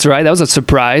 That's right. That was a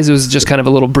surprise. It was just kind of a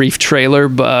little brief trailer,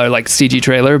 like CG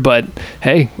trailer, but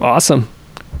hey, awesome.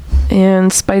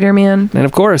 And Spider-Man. And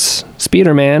of course,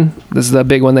 Spider-Man. This is the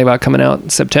big one they've got coming out in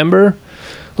September.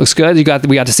 Looks good. We got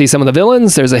to see some of the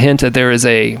villains. There's a hint that there is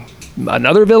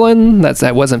another villain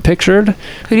that wasn't pictured.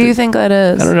 Who do you think that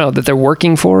is? I don't know, that they're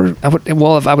working for. I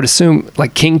would assume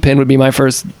like Kingpin would be my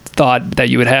first thought that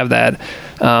you would have that.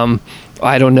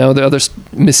 I don't know. The other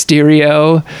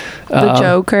Mysterio. The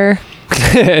Joker.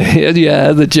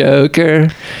 Yeah, the Joker.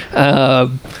 I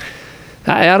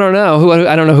don't know.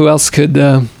 I don't know who else could.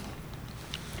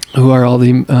 Who are all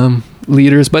the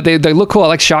leaders? But they look cool. I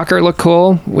like Shocker looked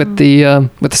cool with the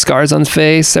scars on his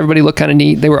face. Everybody looked kind of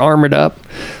neat. They were armored up.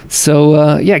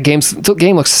 So yeah, game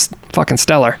looks fucking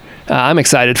stellar. I'm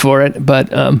excited for it. But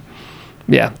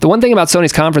yeah, the one thing about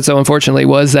Sony's conference, though, unfortunately,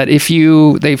 was that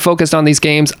they focused on these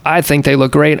games. I think they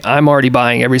look great. I'm already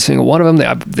buying every single one of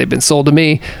them. They've been sold to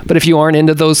me. But if you aren't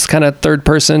into those kind of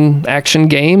third-person action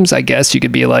games, I guess you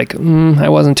could be like, I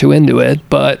wasn't too into it.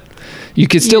 But you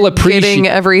could still appreciate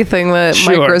everything that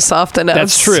Microsoft announced.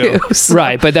 That's true, so.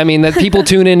 Right? But I mean, that people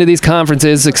tune into these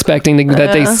conferences expecting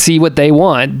that they see what they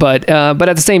want. But at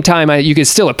the same time, you could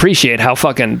still appreciate how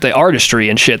fucking the artistry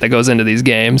and shit that goes into these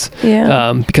games.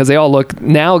 Yeah. Because they all look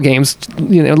games.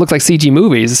 It look like CG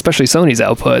movies, especially Sony's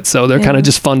output. So they're kind of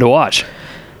just fun to watch.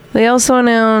 They also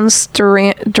announced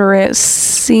Duracine.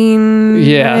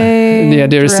 Yeah,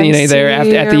 Duracine there at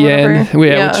the end.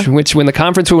 Yeah. Which when the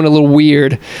conference went a little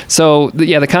weird. So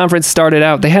the conference started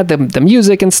out. They had the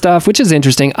music and stuff, which is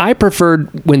interesting. I preferred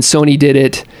when Sony did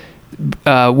it.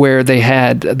 Where they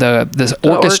had the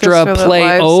orchestra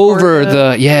play over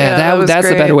that's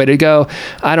the better way to go.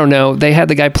 I don't know. They had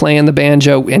the guy playing the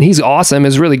banjo, and he's awesome. It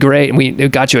was really great, and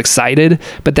it got you excited.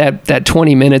 But that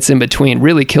 20 minutes in between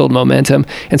really killed momentum.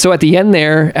 And so at the end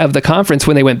there of the conference,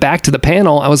 when they went back to the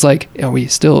panel, I was like, "Are we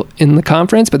still in the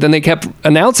conference?" But then they kept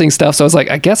announcing stuff, so I was like,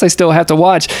 "I guess I still have to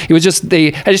watch." It was just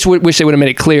I just wish they would have made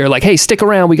it clear, like, "Hey, stick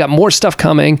around. We got more stuff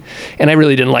coming." And I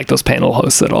really didn't like those panel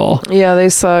hosts at all. Yeah, they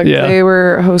sucked. Yeah. They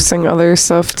were hosting other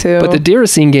stuff too. But the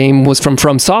Duracine game was from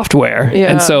Software.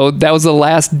 Yeah. And so that was the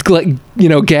last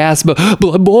gasp of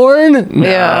Bloodborne? No.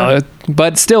 Yeah.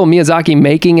 But still, Miyazaki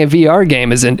making a VR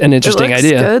game is an interesting idea.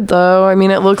 It looks good, though. I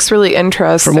mean, it looks really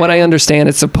interesting. From what I understand,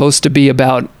 it's supposed to be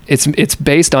about... It's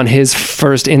based on his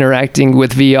first interacting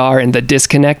with VR and the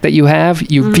disconnect that you have.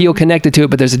 You feel connected to it,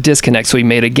 but there's a disconnect. So he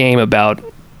made a game about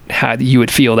how you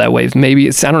would feel that way. Maybe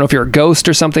I don't know if you're a ghost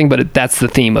or something, but that's the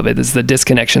theme of it, is the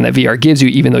disconnection that VR gives you,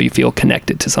 even though you feel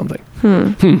connected to something.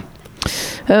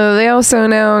 They also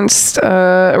announced,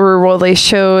 they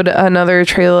showed another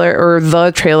trailer, or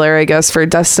the trailer, I guess, for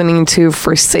Destiny 2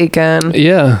 Forsaken.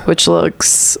 Yeah. Which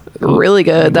looks really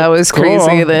good. That was crazy.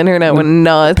 Cool. The internet went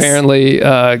nuts. Apparently,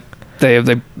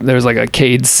 there's like a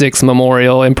Cade 6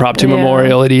 memorial, impromptu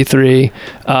memorial at E3.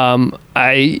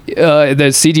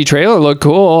 The CG trailer looked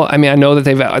cool. I mean, I know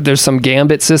that there's some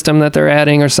Gambit system that they're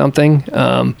adding or something.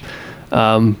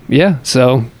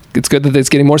 So it's good that it's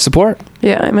getting more support.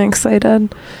 Yeah, I'm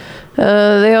excited.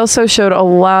 They also showed a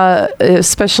lot,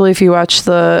 especially if you watch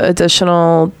the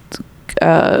additional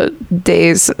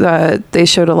days. They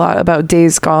showed a lot about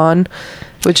Days Gone,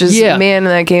 which is, man,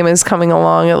 that game is coming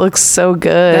along. It looks so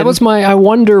good. That was I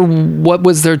wonder what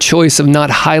was their choice of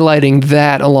not highlighting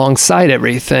that alongside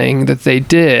everything that they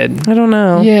did. I don't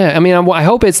know. Yeah, I mean, I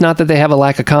hope it's not that they have a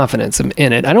lack of confidence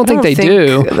in it. I don't think they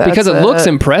do, because it looks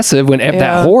impressive when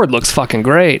that horde looks fucking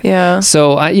great. Yeah.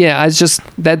 So,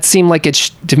 that seemed like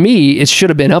to me, it should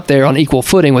have been up there on equal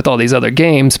footing with all these other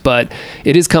games, but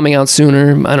it is coming out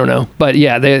sooner. I don't know. But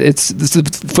yeah,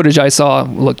 the footage I saw,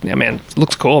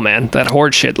 looks cool, man. That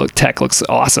horde tech looks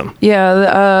awesome.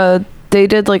 Yeah, they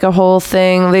did like a whole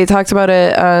thing. They talked about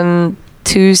it on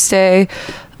Tuesday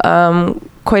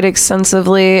quite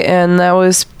extensively, and that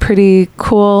was pretty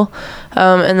cool.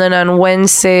 And then on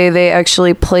Wednesday, they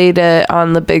actually played it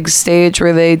on the big stage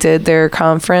where they did their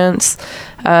conference.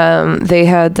 They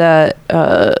had that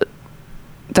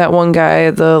one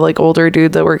guy, the like older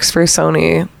dude that works for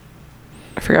Sony.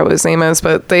 I forgot what his name is,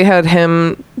 but they had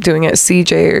him doing it,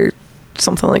 CJ or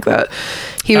something like that.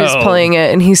 He was playing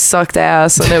it, and he sucked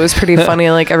ass, and it was pretty funny.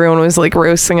 Like, everyone was like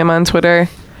roasting him on Twitter.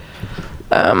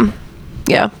 But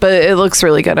it looks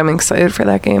really good. I'm excited for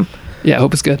that game. Yeah, I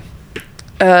hope it's good.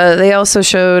 They also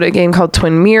showed a game called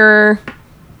Twin Mirror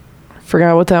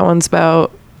Forgot what that one's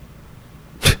about.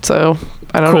 So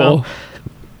I don't know.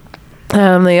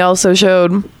 They also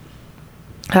showed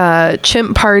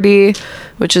Chimp Party,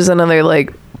 which is another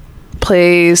like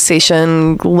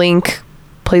PlayStation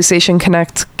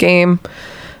Connect game.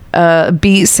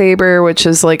 Beat Saber, which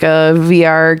is like a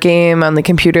VR game on the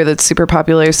computer that's super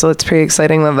popular, so it's pretty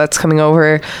exciting that that's coming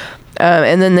over.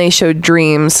 And then they showed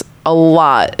Dreams a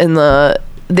lot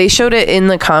they showed it in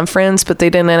the conference, but they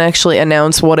didn't actually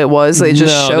announce what it was. They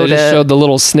just showed the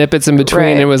little snippets in between.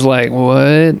 Right. It was like, what?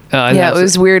 It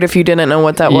was weird if you didn't know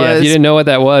what that was. Yeah, if you didn't know what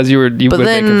that was, you would be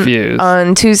confused.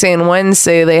 On Tuesday and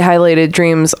Wednesday, they highlighted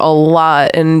Dreams a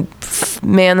lot, and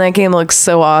man, that game looks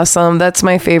so awesome. That's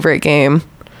my favorite game.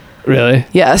 Really?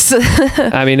 Yes.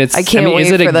 I mean, is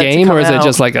it a game or is it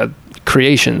just like a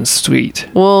creation suite?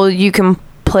 Well, you can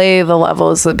play the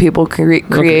levels that people create,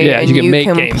 and you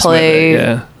can play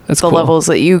that's the cool. levels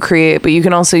that you create, but you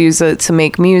can also use it to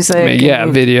make music.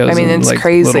 Videos. I mean, it's like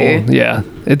crazy.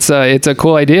 It's a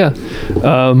cool idea.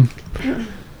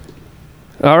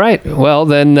 All right. Well,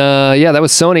 then, that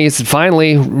was Sony. It's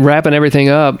finally wrapping everything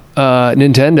up.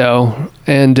 Nintendo.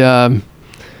 And,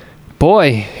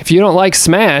 boy, if you don't like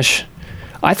Smash,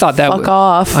 I thought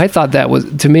that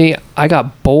was, to me, I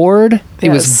got bored. It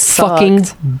was fucking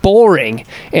boring.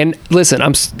 And listen,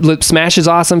 Smash is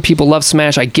awesome. People love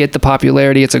Smash. I get the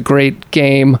popularity. It's a great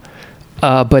game.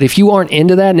 But if you aren't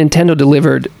into that, Nintendo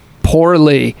delivered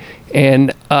poorly.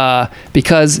 And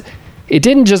because it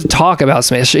didn't just talk about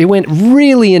Smash, it went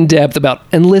really in depth about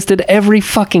and listed every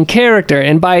fucking character.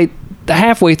 And by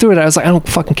halfway through it, I was like, I don't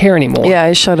fucking care anymore. Yeah,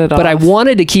 I shut it off. But I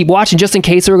wanted to keep watching just in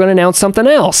case they were going to announce something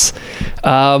else.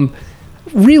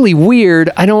 Really weird.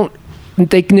 I don't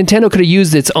think Nintendo could have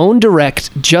used its own Direct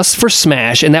just for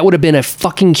Smash, and that would have been a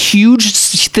fucking huge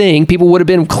thing. People would have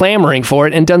been clamoring for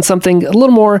it, and done something a little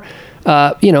more,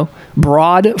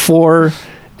 broad for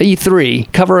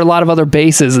E3, cover a lot of other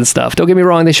bases and stuff. Don't get me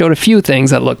wrong, they showed a few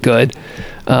things that look good,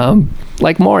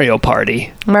 like Mario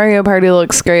Party. Mario Party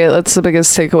looks great. That's the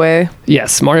biggest takeaway.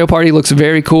 Yes, Mario Party looks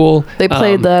very cool. They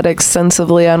played that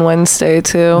extensively on Wednesday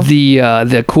too.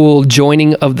 The cool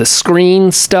joining of the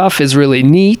screen stuff is really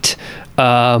neat.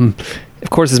 Of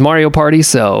course, it's Mario Party,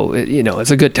 so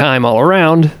it's a good time all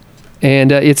around,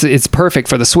 and it's perfect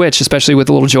for the Switch, especially with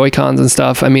the little Joy-Cons and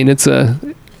stuff. I mean, it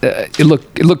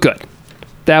looked good.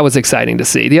 That was exciting to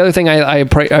see. The other thing I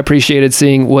appreciated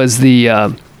seeing was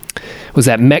was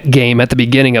that mech game at the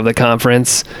beginning of the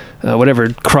conference,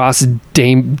 whatever, Cross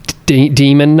Demon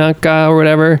or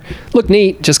whatever. Looked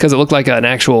neat just because it looked like an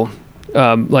actual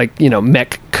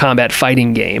mech combat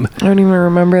fighting game. I don't even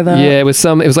remember that. Yeah, it was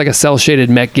like a cell shaded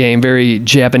mech game, very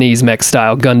Japanese mech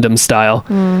style, Gundam style.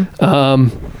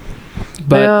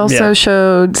 But they also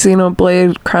showed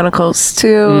Xenoblade Chronicles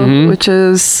 2, which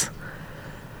is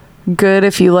good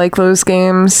if you like those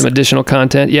games. Some additional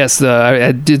content. Yes,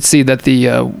 I did see that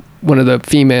the one of the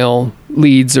female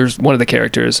leads, or one of the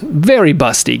characters, very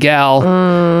busty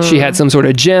gal. She had some sort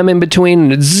of gem in between,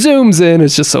 and it zooms in.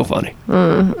 It's just so funny.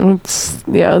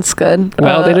 It's good.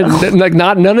 Well, they didn't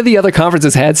none of the other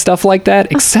conferences had stuff like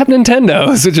that except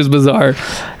Nintendo's, which is bizarre.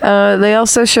 They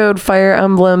also showed Fire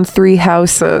Emblem 3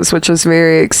 Houses, which is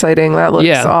very exciting. That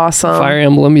looks awesome. Fire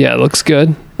Emblem, looks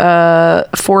good.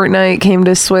 Fortnite came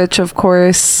to Switch, of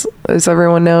course, as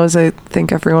everyone knows. I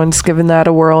think everyone's given that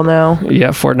a whirl now. Yeah,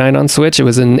 Fortnite on Switch. It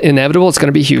was inevitable. It's going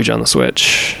to be huge on the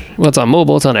Switch. Well, it's on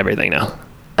mobile. It's on everything now.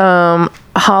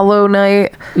 Hollow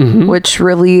Knight, which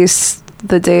released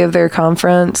the day of their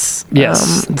conference.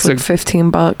 Yes. It's like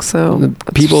 $15, so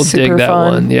people dig that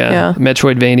fun. one. Yeah.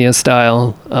 Metroidvania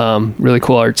style. Really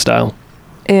cool art style.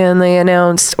 And they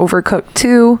announced Overcooked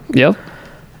 2. Yep.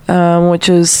 Which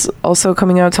is also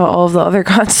coming out to all of the other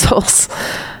consoles.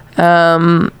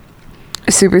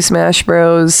 Super Smash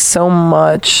Bros. So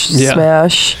much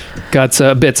Smash. Got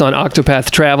bits on Octopath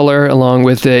Traveler along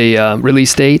with a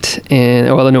release date.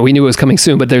 And we knew it was coming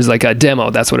soon, but there's like a demo.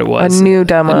 That's what it was. A new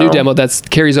demo that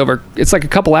carries over. It's like a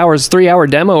couple hours, 3-hour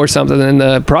demo or something, and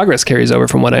the progress carries over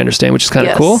from what I understand, which is kind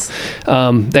of cool.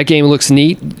 That game looks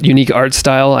neat, unique art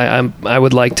style. I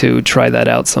would like to try that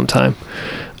out sometime.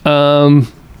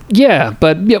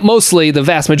 But mostly the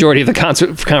vast majority of the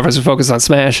conference is focused on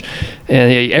Smash,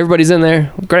 and everybody's in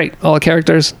there. Great, all the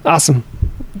characters, awesome,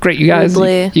 great. You guys,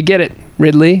 you get it.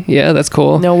 Ridley, that's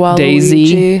cool. No Waluigi.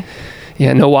 Daisy,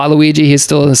 no Waluigi. He's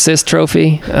still an assist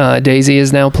trophy. Daisy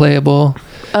is now playable.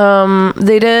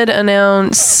 They did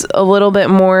announce a little bit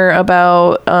more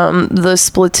about the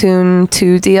Splatoon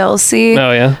 2 DLC.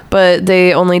 Oh, yeah? But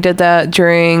they only did that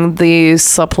during the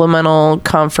supplemental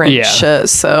conference shit.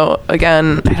 So,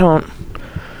 again,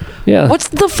 Yeah. What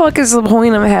the fuck is the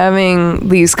point of having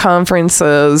these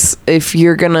conferences if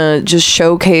you're gonna just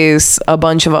showcase a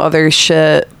bunch of other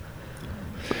shit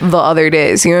the other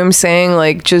days? You know what I'm saying?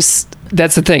 Like, just...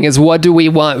 That's the thing, is what do we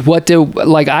want?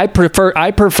 I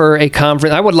prefer a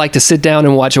conference. I would like to sit down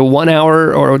and watch a 1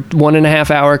 hour or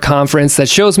 1.5 hour conference that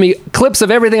shows me clips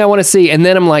of everything I want to see. And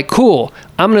then I'm like, cool,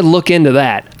 I'm going to look into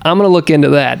that.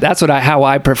 That's how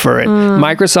I prefer it.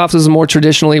 Microsoft was more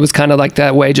traditionally, was kind of like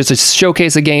that way, just a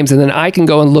showcase of games. And then I can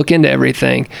go and look into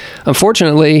everything.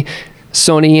 Unfortunately,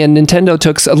 Sony and Nintendo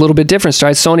took a little bit different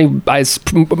strides. I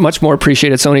much more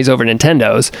appreciated Sony's over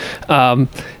Nintendo's.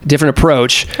 Different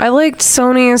approach. I liked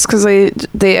Sony's because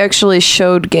they actually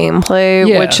showed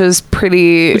gameplay, which is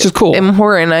cool,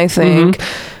 important, I think.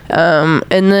 And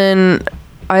then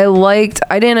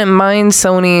I didn't mind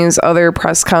Sony's other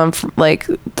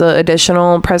the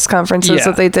additional press conferences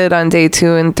that they did on day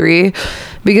 2 and 3,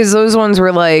 because those ones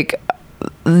were like,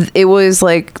 it was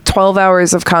like 12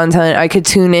 hours of content. I could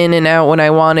tune in and out when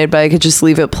I wanted, but I could just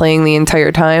leave it playing the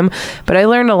entire time. But I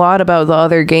learned a lot about the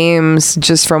other games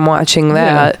just from watching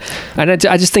that. Yeah. And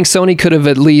I just think Sony could have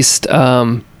at least,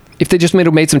 if they just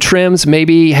made some trims,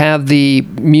 maybe have the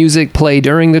music play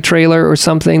during the trailer or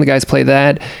something. The guys play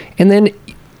that. And then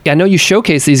I know you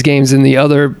showcase these games in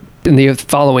the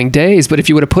following days, but if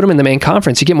you would have put them in the main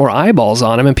conference, you get more eyeballs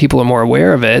on them and people are more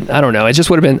aware of it. I don't know. It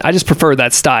just would have been, I just prefer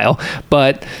that style,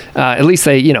 but at least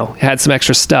they, had some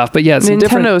extra stuff. But yeah, some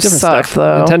different stuff.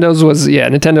 Though.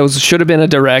 Nintendo's should have been a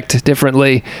direct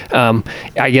differently.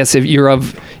 I guess if you're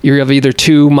of either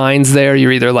two minds there,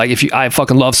 you're either like, I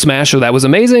fucking love Smash, or that was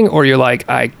amazing, or you're like,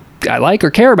 I like or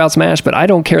care about Smash, but I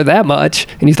don't care that much,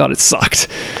 and you thought it sucked.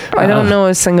 I don't know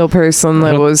a single person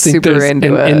that was super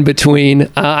into it. In between.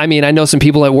 I know some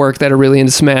people at work that are really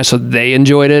into Smash, so they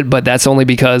enjoyed it, but that's only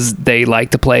because they like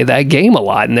to play that game a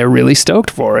lot, and they're really stoked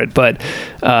for it. But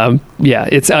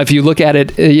it's if you look at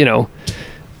it,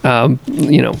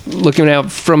 looking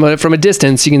out from a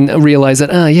distance, you can realize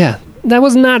that, that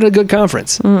was not a good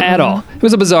conference at all. It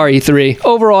was a bizarre E3.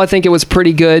 Overall, I think it was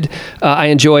pretty good.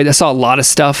 I saw a lot of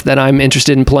stuff that I'm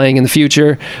interested in playing in the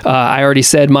future. I already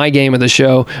said my game of the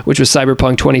show, which was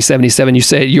Cyberpunk 2077. You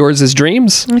say yours is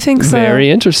Dreams? I think so.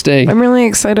 Very interesting. I'm really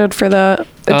excited for that.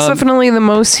 It's definitely the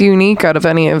most unique out of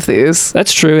any of these.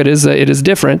 That's true. It is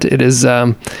different. It is...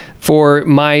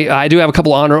 I do have a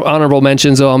couple honorable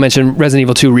mentions. I'll mention Resident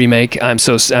Evil 2 Remake. I'm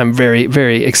very,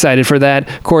 very excited for that.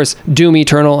 Of course, Doom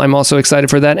Eternal, I'm also excited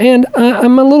for that. And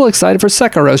I'm a little excited for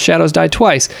Sekiro, Shadows Die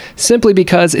Twice, simply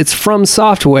because it's from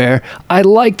Software. I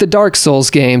like the Dark Souls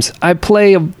games. I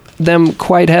play them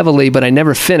quite heavily, but I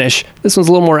never finish. This one's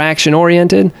a little more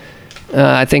action-oriented.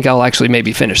 I think I'll actually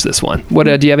maybe finish this one. What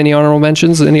do you have any honorable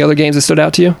mentions? Any other games that stood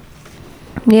out to you?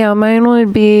 Yeah, mine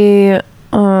would be...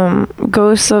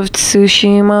 Ghost of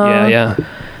Tsushima. Yeah,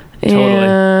 totally.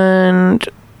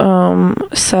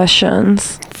 And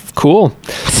Sessions. Cool.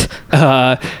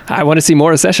 I want to see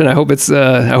more of Session. I hope it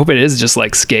is just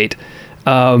like Skate,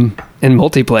 and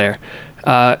multiplayer.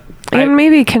 And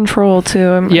maybe Control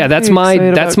too. That's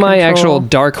my actual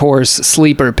dark horse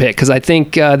sleeper pick, because I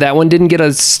think that one didn't get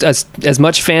as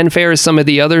much fanfare as some of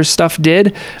the other stuff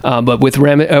did. But with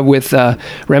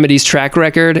Remedy's track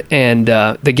record and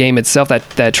the game itself,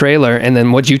 that trailer, and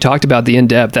then what you talked about, the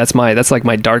in-depth, that's like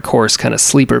my dark horse kind of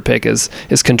sleeper pick is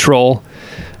Control.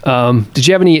 Did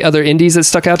you have any other indies that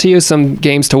stuck out to you? Some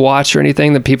games to watch or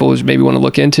anything that people maybe want to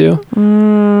look into?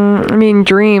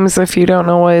 Dreams, if you don't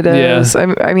know what it is.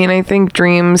 I think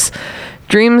Dreams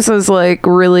is like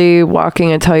really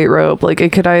walking a tightrope. Like,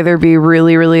 it could either be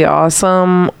really, really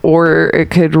awesome or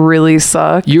it could really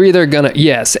suck. You're either gonna,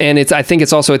 and I think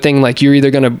it's also a thing, like, you're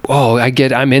either gonna,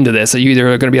 I'm into this. So you're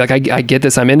either gonna be like, I get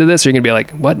this, I'm into this, or you're gonna be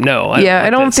like, what? No. I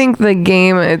don't think the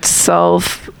game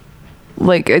itself,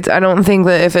 I don't think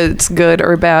that if it's good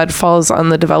or bad falls on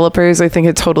the developers. I think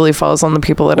it totally falls on the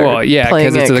people that are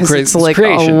playing it, because it's like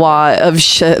creation. A lot of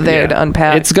shit there to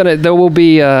unpack. There will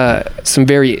be some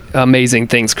very amazing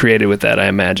things created with that, I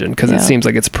imagine, because it seems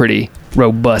like it's pretty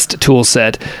robust tool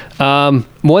set.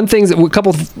 One thing, a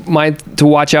couple to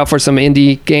watch out for, some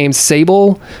indie games.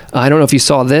 Sable, I don't know if you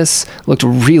saw this, looked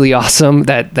really awesome.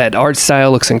 That art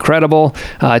style looks incredible.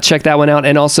 Check that one out.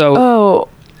 And also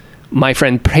My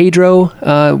Friend Pedro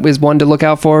is one to look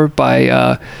out for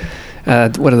by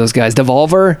what are those guys?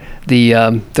 Devolver,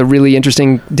 the really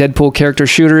interesting Deadpool character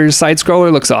shooter side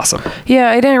scroller, looks awesome. Yeah,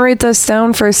 I didn't write this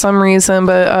down for some reason,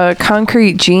 but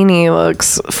Concrete Genie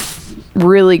looks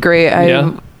really great.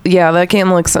 That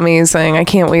game looks amazing. I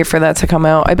can't wait for that to come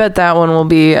out. I bet that one will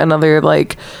be another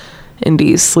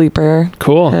indie sleeper.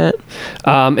 Cool.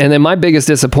 And then my biggest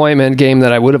disappointment game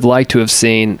that I would have liked to have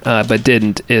seen, but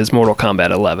didn't, is Mortal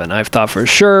Kombat 11. I thought for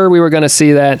sure we were going to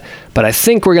see that, but I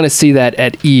think we're going to see that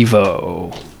at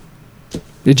EVO.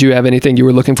 Did you have anything you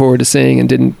were looking forward to seeing and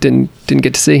didn't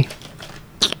get to see?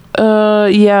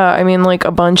 Yeah, I mean, like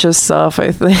a bunch of stuff,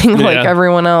 I think. Yeah. Like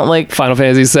everyone else, like Final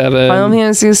Fantasy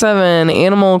 7,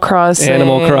 Animal Crossing,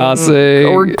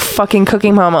 or fucking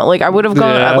Cooking Mama. Like I would have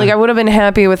gone, like I would have been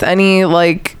happy with any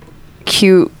like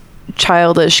cute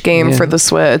childish game for the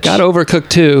Switch. Got Overcooked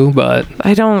 2, but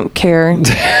I don't care.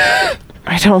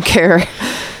 I don't care.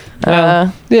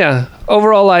 Yeah.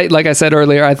 Overall, like I said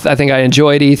earlier, I think I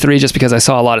enjoyed E3 just because I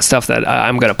saw a lot of stuff that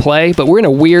I'm going to play. But we're in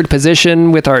a weird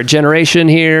position with our generation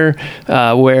here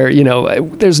where,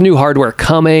 there's new hardware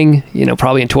coming,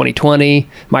 probably in 2020.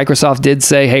 Microsoft did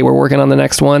say, hey, we're working on the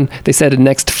next one. They said a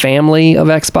next family of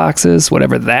Xboxes,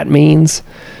 whatever that means.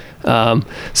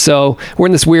 So we're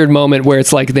in this weird moment where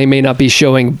it's like they may not be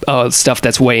showing stuff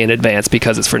that's way in advance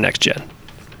because it's for next gen.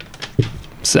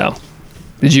 So...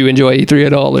 Did you enjoy E3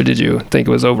 at all, or did you think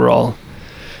it was overall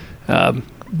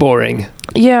boring?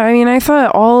 Yeah, I mean, I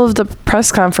thought all of the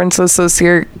press conferences this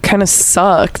year kind of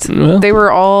sucked. Well, they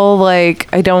were all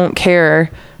like, I don't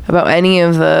care about any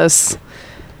of this.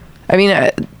 I mean, I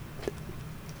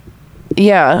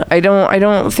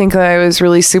don't think that I was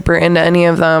really super into any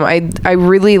of them. I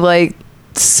really liked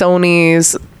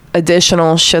Sony's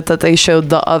additional shit that they showed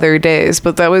the other days,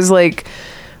 but that was like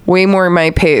way more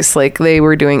my pace. Like they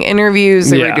were doing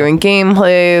interviews, they were doing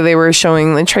gameplay, they were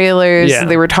showing the trailers,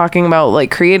 they were talking about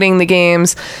like creating the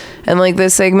games, and like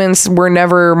the segments were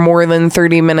never more than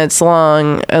 30 minutes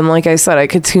long, and like I said, I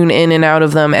could tune in and out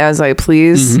of them as I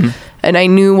pleased, and I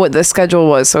knew what the schedule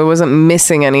was, so I wasn't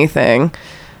missing anything.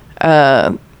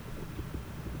 I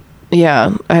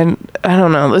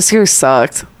don't know, this year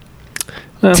sucked.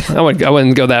 Well, I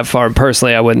wouldn't go that far.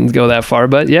 Personally, I wouldn't go that far.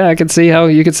 But yeah, I could see how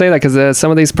you could say that because some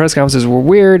of these press conferences were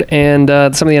weird and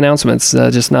some of the announcements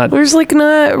just not... There's like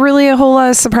not really a whole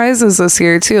lot of surprises this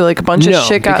year too. Like a bunch of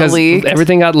shit got leaked.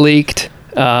 Everything got leaked.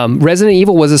 Resident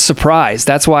Evil was a surprise.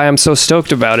 That's why I'm so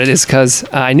stoked about it, is because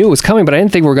I knew it was coming, but I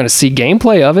didn't think we were going to see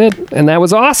gameplay of it, and that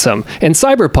was awesome. And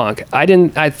Cyberpunk,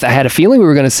 I had a feeling we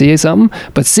were going to see something,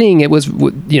 but seeing it was,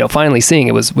 finally seeing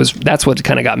it was that's what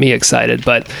kind of got me excited.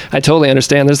 But I totally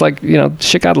understand. There's like,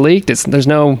 shit got leaked. There's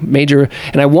no major,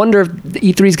 and I wonder if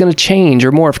E3 is going to change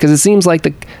or morph, because it seems like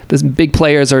the big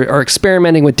players are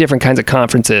experimenting with different kinds of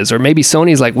conferences, or maybe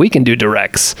Sony's like, we can do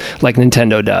directs like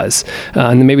Nintendo does,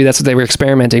 and maybe that's what they were experimenting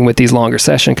with, these longer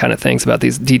session kind of things about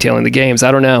these detailing the games.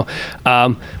 I don't know.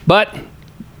 But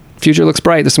future looks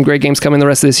bright. There's some great games coming the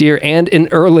rest of this year, and in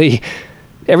early,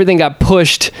 everything got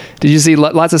pushed. Did you see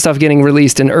lots of stuff getting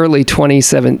released in early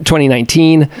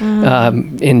 2019,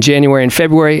 in January and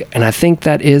February? And I think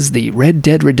that is the Red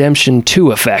Dead Redemption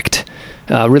 2 effect.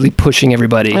 Really pushing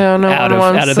everybody out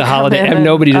of the holiday. And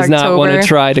nobody does not want to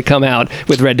try to come out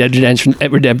with Red Dead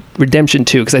Redemption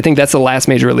 2, because I think that's the last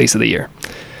major release of the year.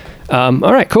 All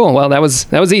right, cool. Well, that was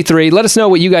E3. Let us know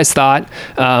what you guys thought.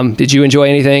 Did you enjoy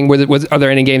anything? Are there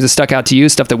any games that stuck out to you?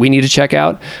 Stuff that we need to check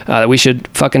out that we should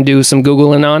fucking do some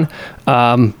Googling on?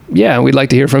 We'd like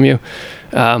to hear from you.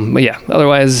 But yeah,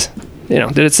 otherwise,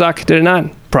 did it suck? Did it not?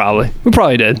 Probably. We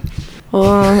probably did.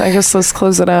 Well, I guess let's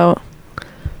close it out.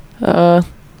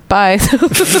 Bye.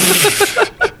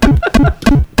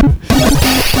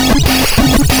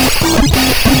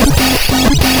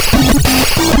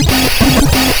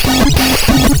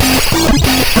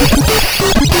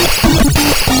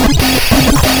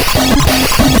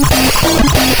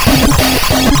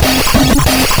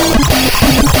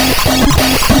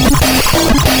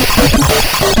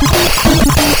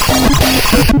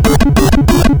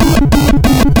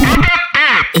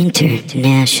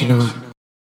 International.